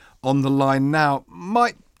me on the line now.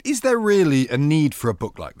 Mike, is there really a need for a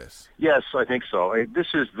book like this? Yes, I think so.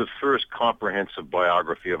 This is the first comprehensive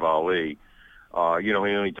biography of Ali. He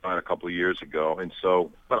only died a couple of years ago.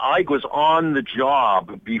 But Eig was on the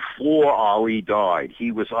job before Ali died.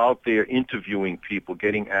 He was out there interviewing people,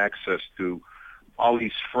 getting access to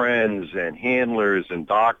Ali's friends and handlers and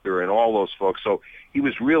doctor and all those folks. So he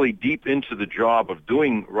was really deep into the job of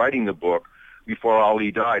writing the book before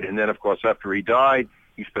Ali died. And then, of course, after he died,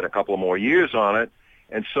 he spent a couple of more years on it.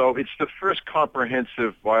 And so it's the first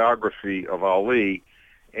comprehensive biography of Ali.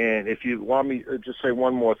 And if you want me to just say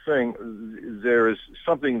one more thing, there is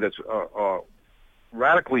something that's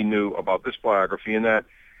radically new about this biography in that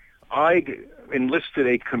I enlisted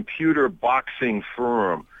a computer boxing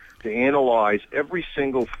firm to analyze every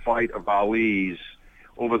single fight of Ali's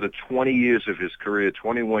over the 20 years of his career,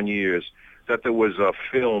 21 years, that there was a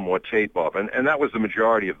film or tape of. And that was the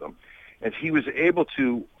majority of them. And he was able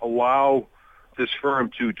to allow this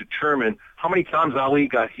firm to determine how many times Ali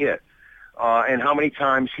got hit, and how many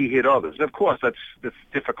times he hit others. And of course, that's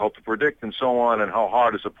difficult to predict and so on, and how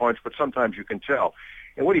hard is a punch, but sometimes you can tell.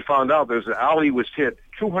 And what he found out is that Ali was hit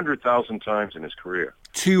 200,000 times in his career.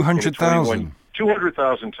 200,000?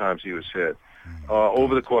 200,000 times he was hit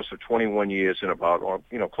over the course of 21 years in about,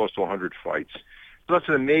 close to 100 fights. So that's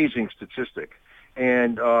an amazing statistic.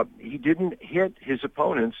 And he didn't hit his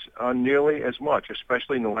opponents nearly as much,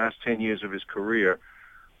 especially in the last 10 years of his career,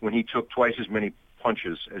 when he took twice as many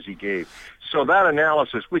punches as he gave. So that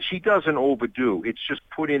analysis, which he doesn't overdo, it's just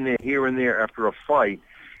put in there here and there after a fight,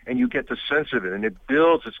 and you get the sense of it, and it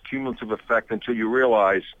builds its cumulative effect until you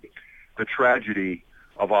realize the tragedy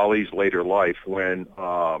of Ali's later life when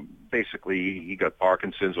basically he got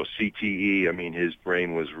Parkinson's or CTE. I mean, his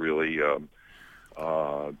brain was really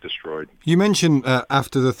destroyed. You mentioned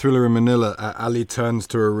after the Thriller in Manila, Ali turns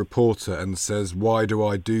to a reporter and says, "Why do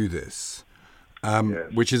I do this?"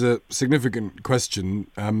 Yes. Which is a significant question,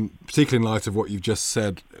 particularly in light of what you've just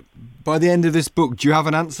said. By the end of this book, do you have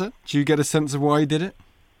an answer? Do you get a sense of why he did it?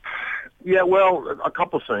 Yeah, well, a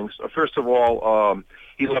couple of things. First of all,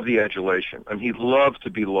 he loved the adulation. I mean, he loved to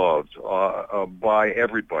be loved by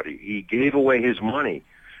everybody. He gave away his money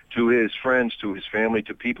to his friends, to his family,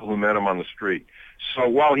 to people who met him on the street. So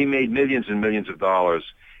while he made millions and millions of dollars,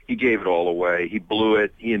 he gave it all away. He blew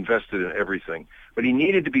it. He invested in everything. But he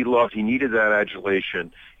needed to be loved. He needed that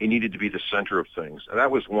adulation. He needed to be the center of things. And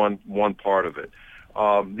that was one part of it.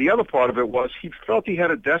 The other part of it was he felt he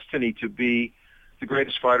had a destiny to be the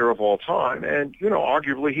greatest fighter of all time, and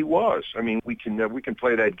arguably he was. I mean, we can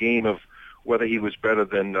play that game of whether he was better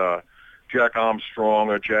than Jack Armstrong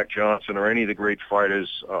or Jack Johnson or any of the great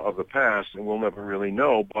fighters of the past, and we'll never really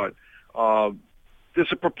know. But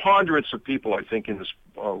there's a preponderance of people, I think, in this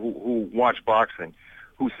who watch boxing,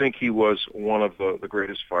 who think he was one of the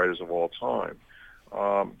greatest fighters of all time.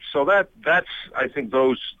 So that's I think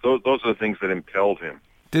those are the things that impelled him.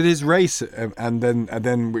 Did his race and then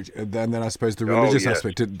I suppose the religious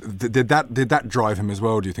aspect did that drive him as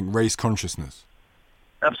well? Do you think race consciousness?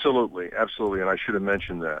 Absolutely, and I should have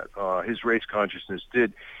mentioned that his race consciousness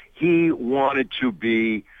did. He wanted to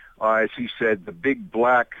be, as he said, the big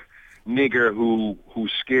black nigger who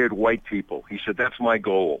scared white people. He said, "That's my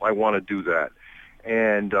goal. I want to do that."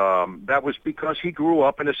 And that was because he grew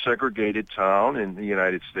up in a segregated town in the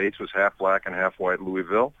United States, was half black and half white,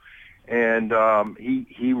 Louisville. And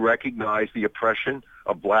he recognized the oppression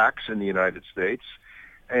of blacks in the United States.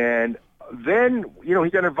 And then, he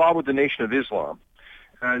got involved with the Nation of Islam.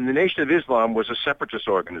 And the Nation of Islam was a separatist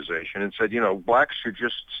organization and said, blacks should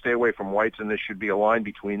just stay away from whites and there should be a line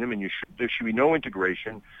between them and there should be no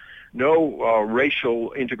integration, no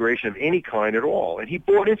racial integration of any kind at all. And he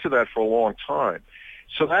bought into that for a long time.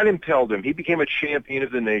 So that impelled him. He became a champion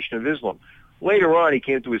of the Nation of Islam. Later on, he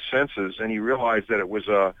came to his senses and he realized that it was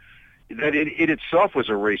that it itself was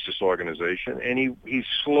a racist organization, and he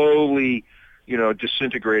slowly,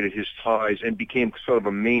 disintegrated his ties and became sort of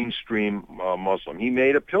a mainstream Muslim. He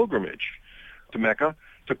made a pilgrimage to Mecca,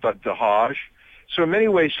 took the Hajj. So in many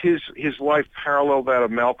ways, his life paralleled that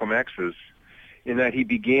of Malcolm X's, in that he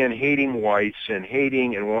began hating whites and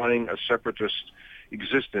hating and wanting a separatist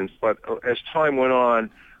existence. But as time went on,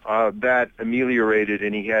 that ameliorated,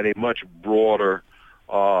 and he had a much broader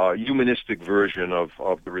humanistic version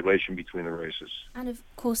of the relation between the races. And of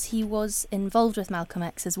course he was involved with Malcolm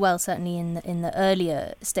X as well, certainly in the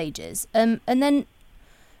earlier stages. And then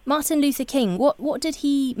Martin Luther King, what did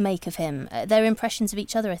he make of him? Their impressions of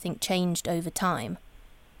each other, I think, changed over time.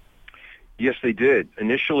 Yes, they did.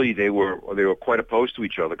 Initially, they were quite opposed to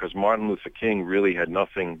each other because Martin Luther King really had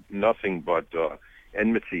nothing but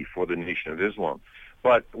enmity for the Nation of Islam.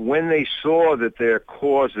 But when they saw that their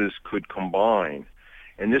causes could combine,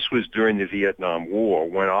 and this was during the Vietnam War,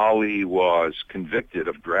 when Ali was convicted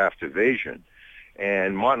of draft evasion.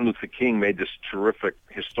 And Martin Luther King made this terrific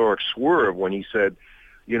historic swerve when he said,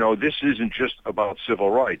 this isn't just about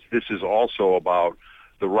civil rights. This is also about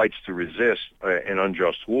the rights to resist an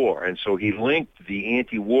unjust war. And so he linked the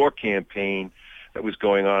anti-war campaign that was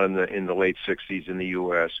going on in the late 60s in the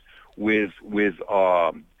U.S. with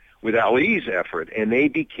Ali's effort, and they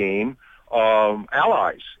became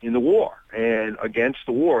allies in the war and against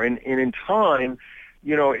the war. And in time,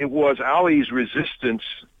 it was Ali's resistance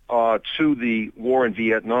to the war in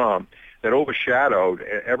Vietnam that overshadowed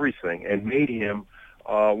everything and made him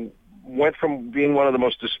went from being one of the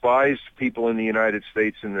most despised people in the United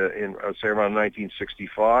States in I'd say around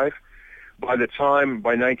 1965. By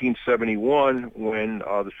 1971, when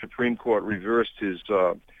the Supreme Court reversed his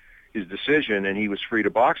decision and he was free to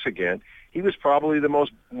box again, he was probably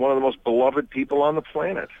one of the most beloved people on the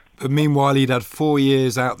planet. But meanwhile, he'd had 4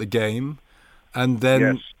 years out the game, and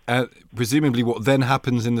then presumably what then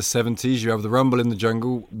happens in the 70s, you have the Rumble in the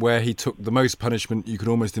Jungle, where he took the most punishment you could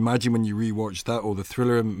almost imagine when you rewatch that, or the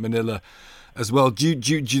Thriller in Manila as well. Do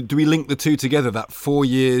we link the two together? That 4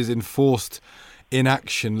 years enforced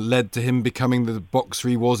inaction led to him becoming the boxer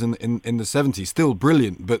he was in the 70s. Still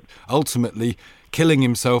brilliant, but ultimately killing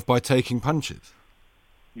himself by taking punches.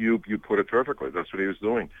 You put it perfectly. That's what he was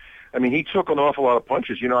doing. I mean, he took an awful lot of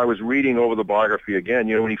punches. I was reading over the biography again.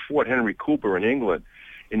 When he fought Henry Cooper in England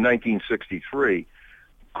in 1963,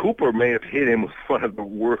 Cooper may have hit him with one of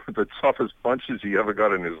the toughest punches he ever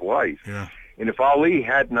got in his life. Yeah. And if Ali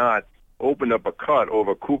had not opened up a cut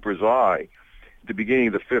over Cooper's eye at the beginning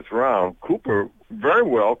of the 5th round, Cooper very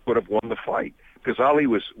well could have won the fight because Ali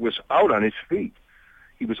was out on his feet.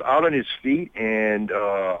 He was out on his feet, and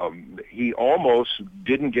he almost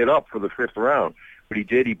didn't get up for the 5th round. But he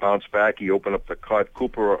did. He bounced back. He opened up the cut.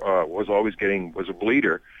 Cooper was a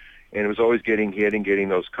bleeder, and was always getting hit and getting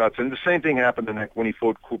those cuts. And the same thing happened when he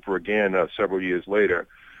fought Cooper again several years later.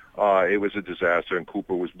 It was a disaster, and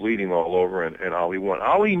Cooper was bleeding all over, and Ali won.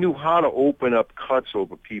 Ali knew how to open up cuts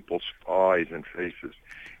over people's eyes and faces.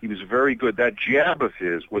 He was very good. That jab of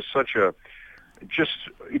his was such a it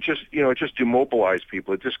just demobilized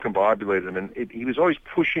people. It discombobulated them, and he was always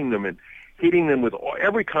pushing them and hitting them with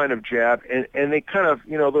every kind of jab, and they kind of,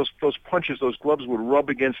 those punches, those gloves would rub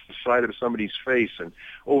against the side of somebody's face and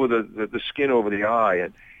over the skin over the eye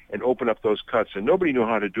and open up those cuts, and nobody knew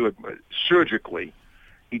how to do it surgically.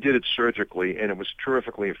 He did it surgically, and it was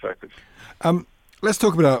terrifically effective. Let's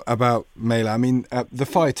talk about Mela. I mean, the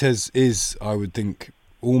fight is, I would think,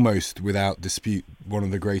 almost without dispute, one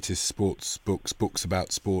of the greatest sports books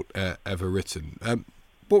about sport ever written.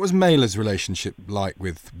 What was Mela's relationship like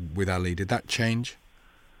with Ali? Did that change?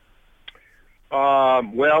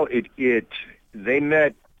 Well, they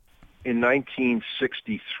met in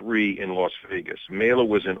 1963 in Las Vegas. Mela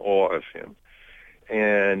was in awe of him.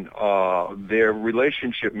 And their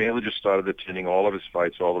relationship, Mela just started attending all of his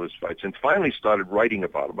fights, and finally started writing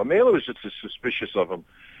about him. But Mela was just as suspicious of him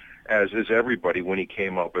as everybody when he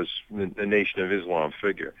came up as the Nation of Islam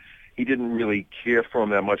figure. He didn't really care for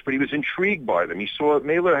him that much, but he was intrigued by them. He saw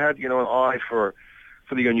Mela had, an eye for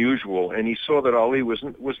the unusual, and he saw that Ali was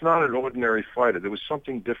not an ordinary fighter. There was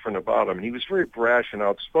something different about him, and he was very brash and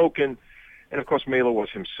outspoken, and of course Mela was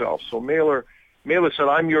himself. So Mela said,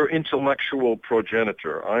 "I'm your intellectual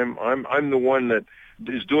progenitor. I'm the one that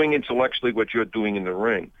is doing intellectually what you're doing in the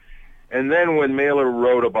ring." And then when Mela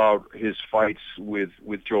wrote about his fights with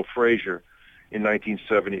Joe Frazier in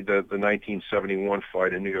 1970, the 1971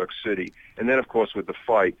 fight in New York City, and then of course with the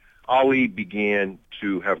fight, Ali began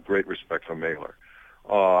to have great respect for Mela.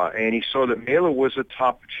 And he saw that Mela was a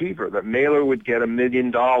top achiever, that Mela would get $1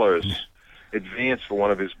 million advance for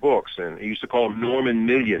one of his books, and he used to call him Norman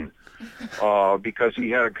Million. Because he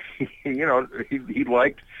had, he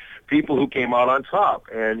liked people who came out on top,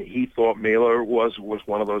 and he thought Mela was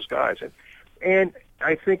one of those guys. And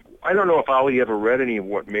I don't know if Ali ever read any of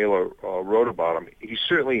what Mela wrote about him. He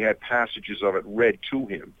certainly had passages of it read to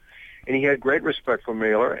him, and he had great respect for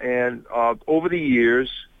Mela. And over the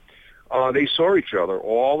years, they saw each other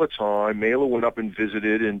all the time. Mela went up and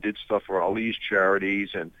visited and did stuff for Ali's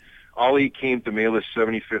charities, and Ali came to Mela's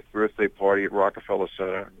 75th birthday party at Rockefeller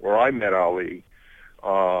Center, where I met Ali,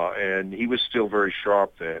 and he was still very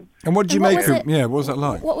sharp then. And what did you make of him? Yeah, what was that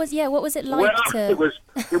like? What was it like It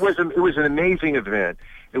was an amazing event.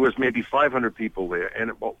 There was maybe 500 people there,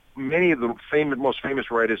 and many of the most famous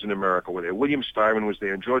writers in America were there. William Styron was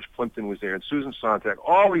there, and George Plimpton was there, and Susan Sontag.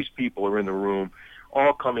 All these people are in the room,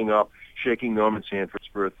 all coming up, shaking Norman Sanford's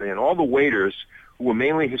birthday, and all the waiters, who were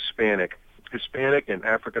mainly Hispanic and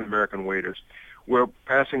African-American waiters, were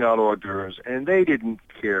passing out hors d'oeuvres, and they didn't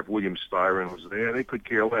care if William Styron was there. They could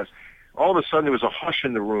care less. All of a sudden, there was a hush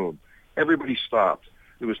in the room. Everybody stopped.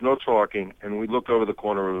 There was no talking, and we looked over the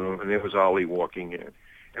corner of the room, and there was Ali walking in.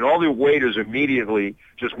 And all the waiters immediately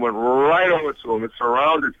just went right over to him and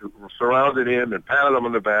surrounded him and patted him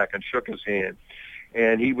on the back and shook his hand.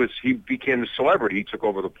 And he became a celebrity. He took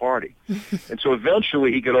over the party. And so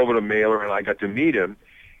eventually he got over to Mela, and I got to meet him.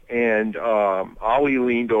 And Ali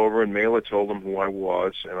leaned over, and Mela told him who I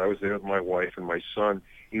was, and I was there with my wife and my son.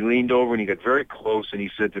 He leaned over, and he got very close, and he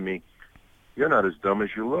said to me, "You're not as dumb as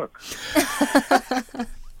you look."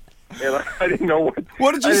 And I didn't know what.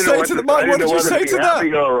 What did you say to the Mike? What did you say to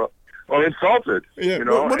that? Or insulted. Yeah.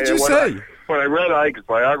 What did you say? When I read Ike's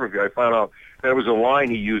biography, I found out that was a line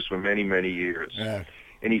he used for many, many years. Yeah.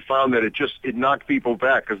 And he found that it knocked people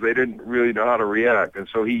back because they didn't really know how to react, and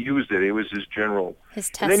so he used it. It was his general.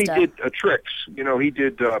 His tester. And then he did tricks. He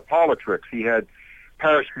did parlor tricks. He had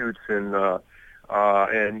parachutes and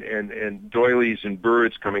and doilies and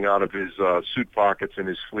birds coming out of his suit pockets and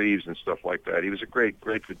his sleeves and stuff like that. He was great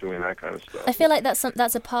for doing that kind of stuff. I feel like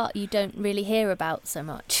that's a part you don't really hear about so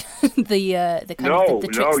much. the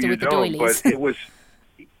trickster with the doilies. But it was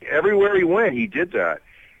everywhere he went, he did that.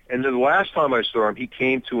 And the last time I saw him, he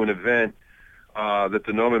came to an event that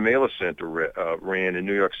the Norman Mailer Center ran in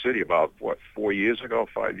New York City about 4 or 5 years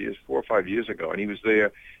ago, and he was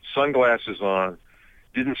there, sunglasses on,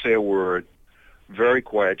 didn't say a word, very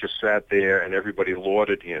quiet, just sat there, and everybody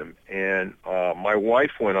lauded him. And my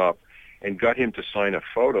wife went up and got him to sign a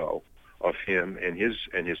photo of him and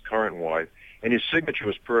his current wife, and his signature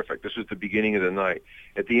was perfect. This was the beginning of the night.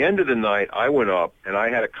 At the end of the night, I went up and I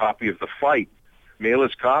had a copy of The Fight,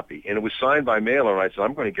 Mailer's copy, and it was signed by Mailer. And I said,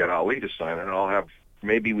 I'm going to get Ali to sign it, and I'll have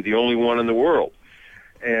maybe the only one in the world.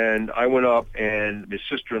 And I went up, and his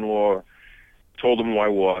sister-in-law told him who I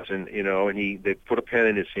was, and they put a pen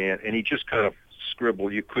in his hand, and he just kind of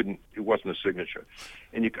scribbled. It wasn't a signature,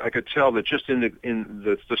 and I could tell that just in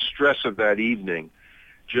the stress of that evening,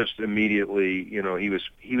 just immediately, he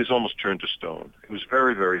was almost turned to stone. It was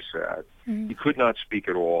very, very sad. Mm-hmm. He could not speak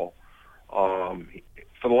at all.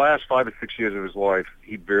 For the last 5 or 6 years of his life,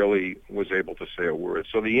 he barely was able to say a word.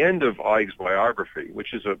 So the end of Ike's biography,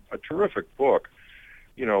 which is a terrific book,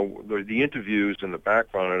 the interviews and the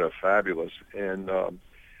background are fabulous. And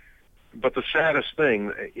but the saddest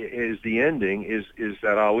thing is the ending is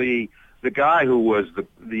that Ali, the guy who was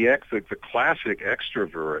the classic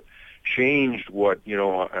extrovert, changed what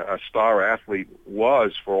a star athlete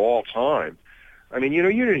was for all time. I mean, you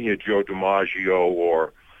didn't hear Joe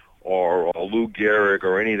DiMaggio or Lou Gehrig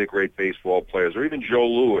or any of the great baseball players, or even Joe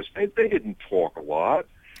Louis. They didn't talk a lot.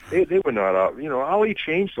 They were not out. Ali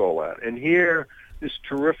changed all that. And here, this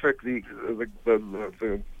terrific the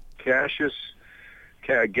gaseous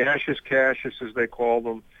Cassius, as they called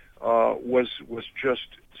him, was just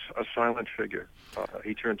a silent figure.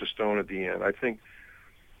 He turned to stone at the end. I think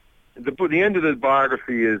the end of the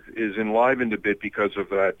biography is enlivened a bit because of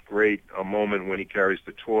that great moment when he carries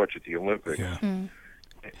the torch at the Olympics. Yeah. Mm.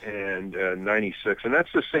 And 96, and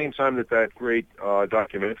that's the same time that great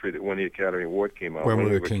documentary that won the Academy Award came out. When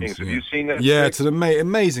We Were Kings. Have you seen that? Yeah, it's an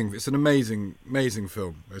amazing film. It's amazing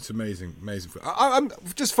film. I'm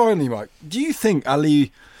just finally, Mike. Do you think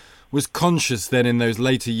Ali was conscious then in those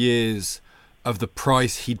later years of the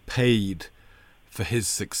price he'd paid for his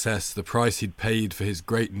success, the price he'd paid for his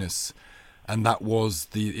greatness, and that was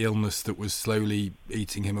the illness that was slowly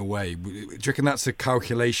eating him away? Do you reckon that's a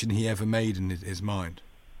calculation he ever made in his mind?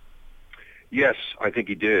 Yes, I think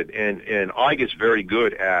he did, and Ike is very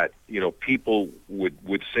good at, people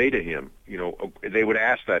would say to him, they would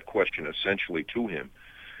ask that question essentially to him,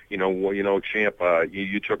 champ,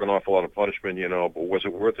 you took an awful lot of punishment, but was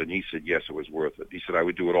it worth it? And he said, yes, it was worth it. He said, I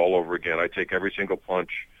would do it all over again. I'd take every single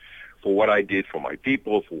punch for what I did for my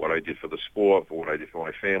people, for what I did for the sport, for what I did for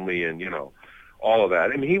my family, and, all of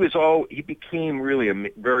that. I mean, he became really a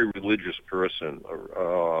very religious person,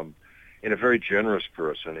 and a very generous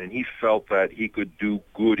person, and he felt that he could do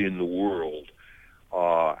good in the world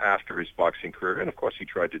after his boxing career, and of course he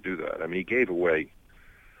tried to do that. I mean, he gave away,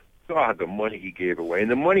 the money he gave away,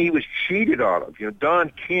 and the money he was cheated out of.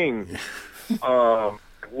 Don King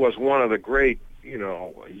was one of the great, he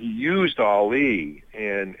used Ali,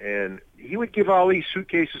 and he would give Ali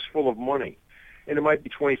suitcases full of money, and it might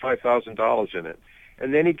be $25,000 in it.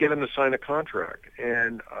 And then he'd get him to sign a contract.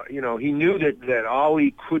 And, he knew that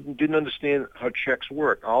Ali didn't understand how checks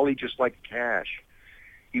work. Ali just liked cash.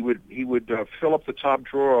 He would fill up the top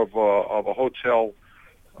drawer of a hotel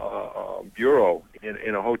bureau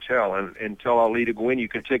in a hotel and tell Ali to go in. You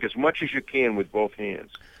can take as much as you can with both hands.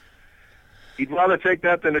 He'd rather take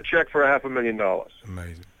that than a check for $500,000.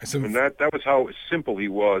 Amazing. And that was how simple he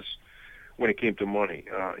was when it came to money.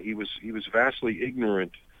 He was vastly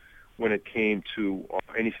ignorant when it came to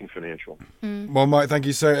anything financial. Mm. Well, Mike, thank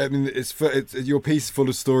you so. I mean, it's your piece is full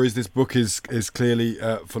of stories. This book is clearly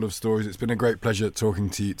full of stories. It's been a great pleasure talking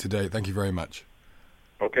to you today. Thank you very much.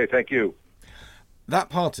 Okay, thank you. That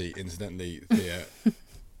party, incidentally, Thea.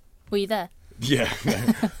 Were you there? Yeah.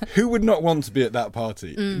 Who would not want to be at that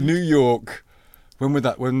party? New York. When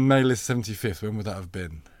Mailer's 75th? When would that have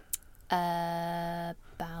been? About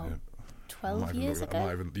 12 years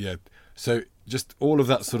ago. Yeah. So just all of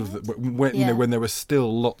that sort of when there were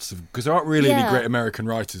still lots of, because there aren't really any great American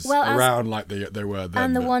writers around like there were then.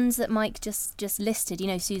 And the ones that Mike just listed,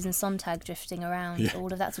 Susan Sontag drifting around,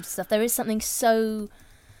 all of that sort of stuff. There is something so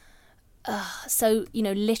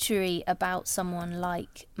literary about someone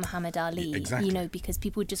like Muhammad Ali. Exactly. Because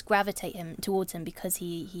people would just gravitate towards him because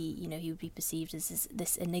he would be perceived as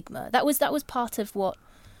this enigma. That was part of what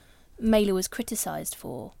Mailer was criticised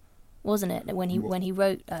for, wasn't it? When he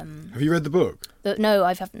wrote. Have you read the book? No,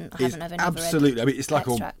 I haven't. I've only absolutely. read I mean, it's like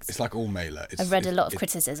extracts. all Mailer. I've read a lot of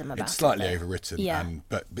criticism about it. It's slightly overwritten,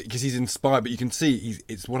 but because he's inspired. But you can see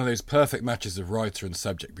it's one of those perfect matches of writer and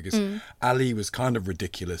subject, because Ali was kind of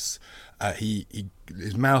ridiculous.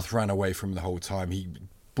 His mouth ran away from him the whole time. He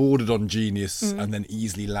bordered on genius and then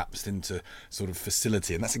easily lapsed into sort of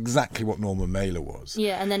facility, and that's exactly what Norman Mailer was.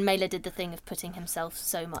 Yeah, and then Mailer did the thing of putting himself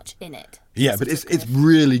so much in it. Yeah, but it's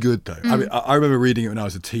really good though. I mean, I remember reading it when I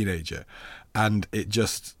was a teenager, and it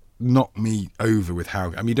just knocked me over with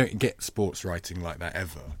how. I mean, you don't get sports writing like that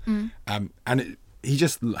ever, and he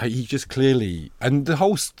just clearly, and the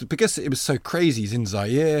whole, because it was so crazy. He's in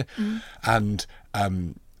Zaire, and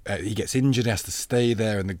he gets injured, has to stay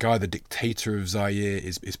there, and the dictator of Zaire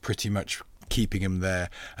is pretty much keeping him there.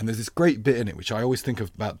 And there's this great bit in it which I always think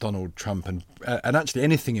of about Donald Trump and actually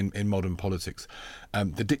anything in modern politics.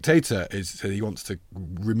 The dictator he wants to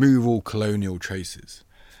remove all colonial traces,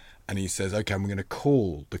 and he says, okay, we're going to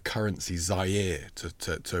call the currency Zaire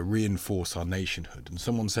to reinforce our nationhood. And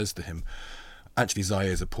someone says to him, actually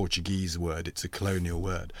Zaire is a Portuguese word, it's a colonial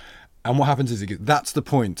word. And what happens is that's the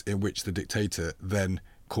point in which the dictator then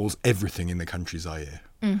calls everything in the country Zaire.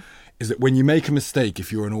 Is that when you make a mistake,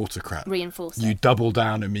 if you're an autocrat, you double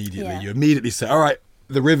down immediately. Yeah. You immediately say, all right,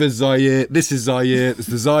 the river's Zaire, this is Zaire, it's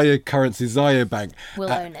the Zaire currency, Zaire bank.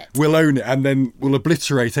 We'll own it. We'll own it, and then we'll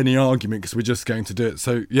obliterate any argument because we're just going to do it.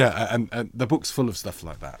 So, yeah, and the book's full of stuff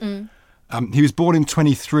like that. He was born in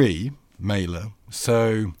 23, Mailer,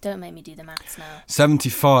 so... Don't make me do the maths now.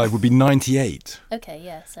 75 would be 98. Okay,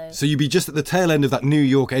 yeah, So you'd be just at the tail end of that New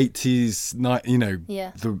York 80s,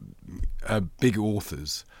 the big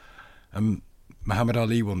authors. Muhammad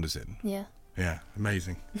Ali wanders in. Yeah. Yeah,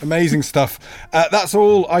 amazing stuff. That's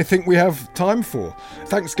all I think we have time for.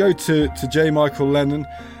 Thanks go to J. Michael Lennon,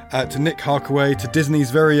 to Nick Harkaway, to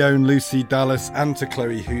Disney's very own Lucy Dallas, and to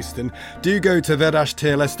Chloe Houston. Do go to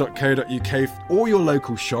the-tls.co.uk or your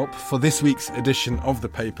local shop for this week's edition of the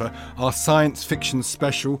paper, our science fiction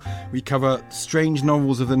special. We cover strange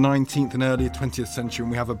novels of the 19th and earlier 20th century,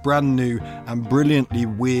 and we have a brand new and brilliantly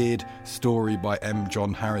weird story by M.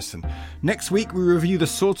 John Harrison. Next week we review the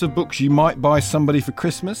sort of books you might buy somebody for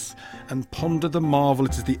Christmas and ponder the marvel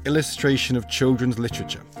it is the illustration of children's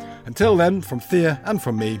literature. Until then, from Thea and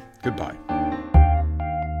from me, goodbye.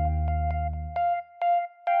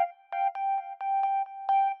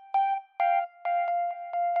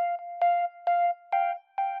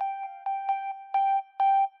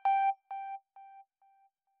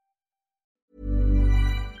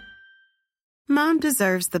 Mom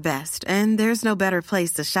deserves the best, and there's no better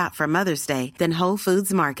place to shop for Mother's Day than Whole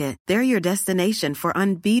Foods Market. They're your destination for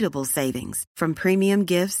unbeatable savings, from premium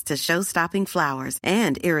gifts to show-stopping flowers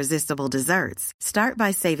and irresistible desserts. Start by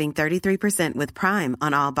saving 33% with Prime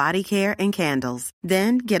on all body care and candles.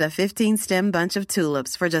 Then get a 15-stem bunch of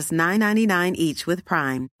tulips for just $9.99 each with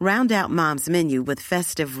Prime. Round out Mom's menu with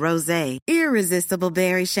festive rosé, irresistible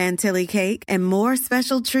berry chantilly cake, and more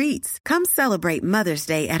special treats. Come celebrate Mother's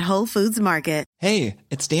Day at Whole Foods Market. Hey,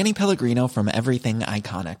 it's Danny Pellegrino from Everything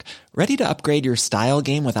Iconic. Ready to upgrade your style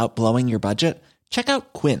game without blowing your budget? Check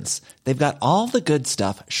out Quince. They've got all the good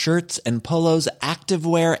stuff, shirts and polos,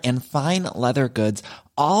 activewear, and fine leather goods,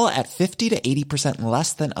 all at 50 to 80%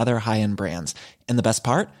 less than other high-end brands. And the best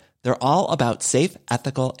part? They're all about safe,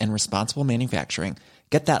 ethical, and responsible manufacturing.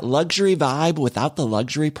 Get that luxury vibe without the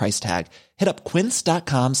luxury price tag. Hit up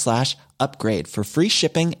quince.com/upgrade for free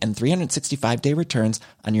shipping and 365-day returns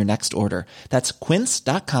on your next order. That's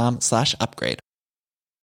quince.com/upgrade.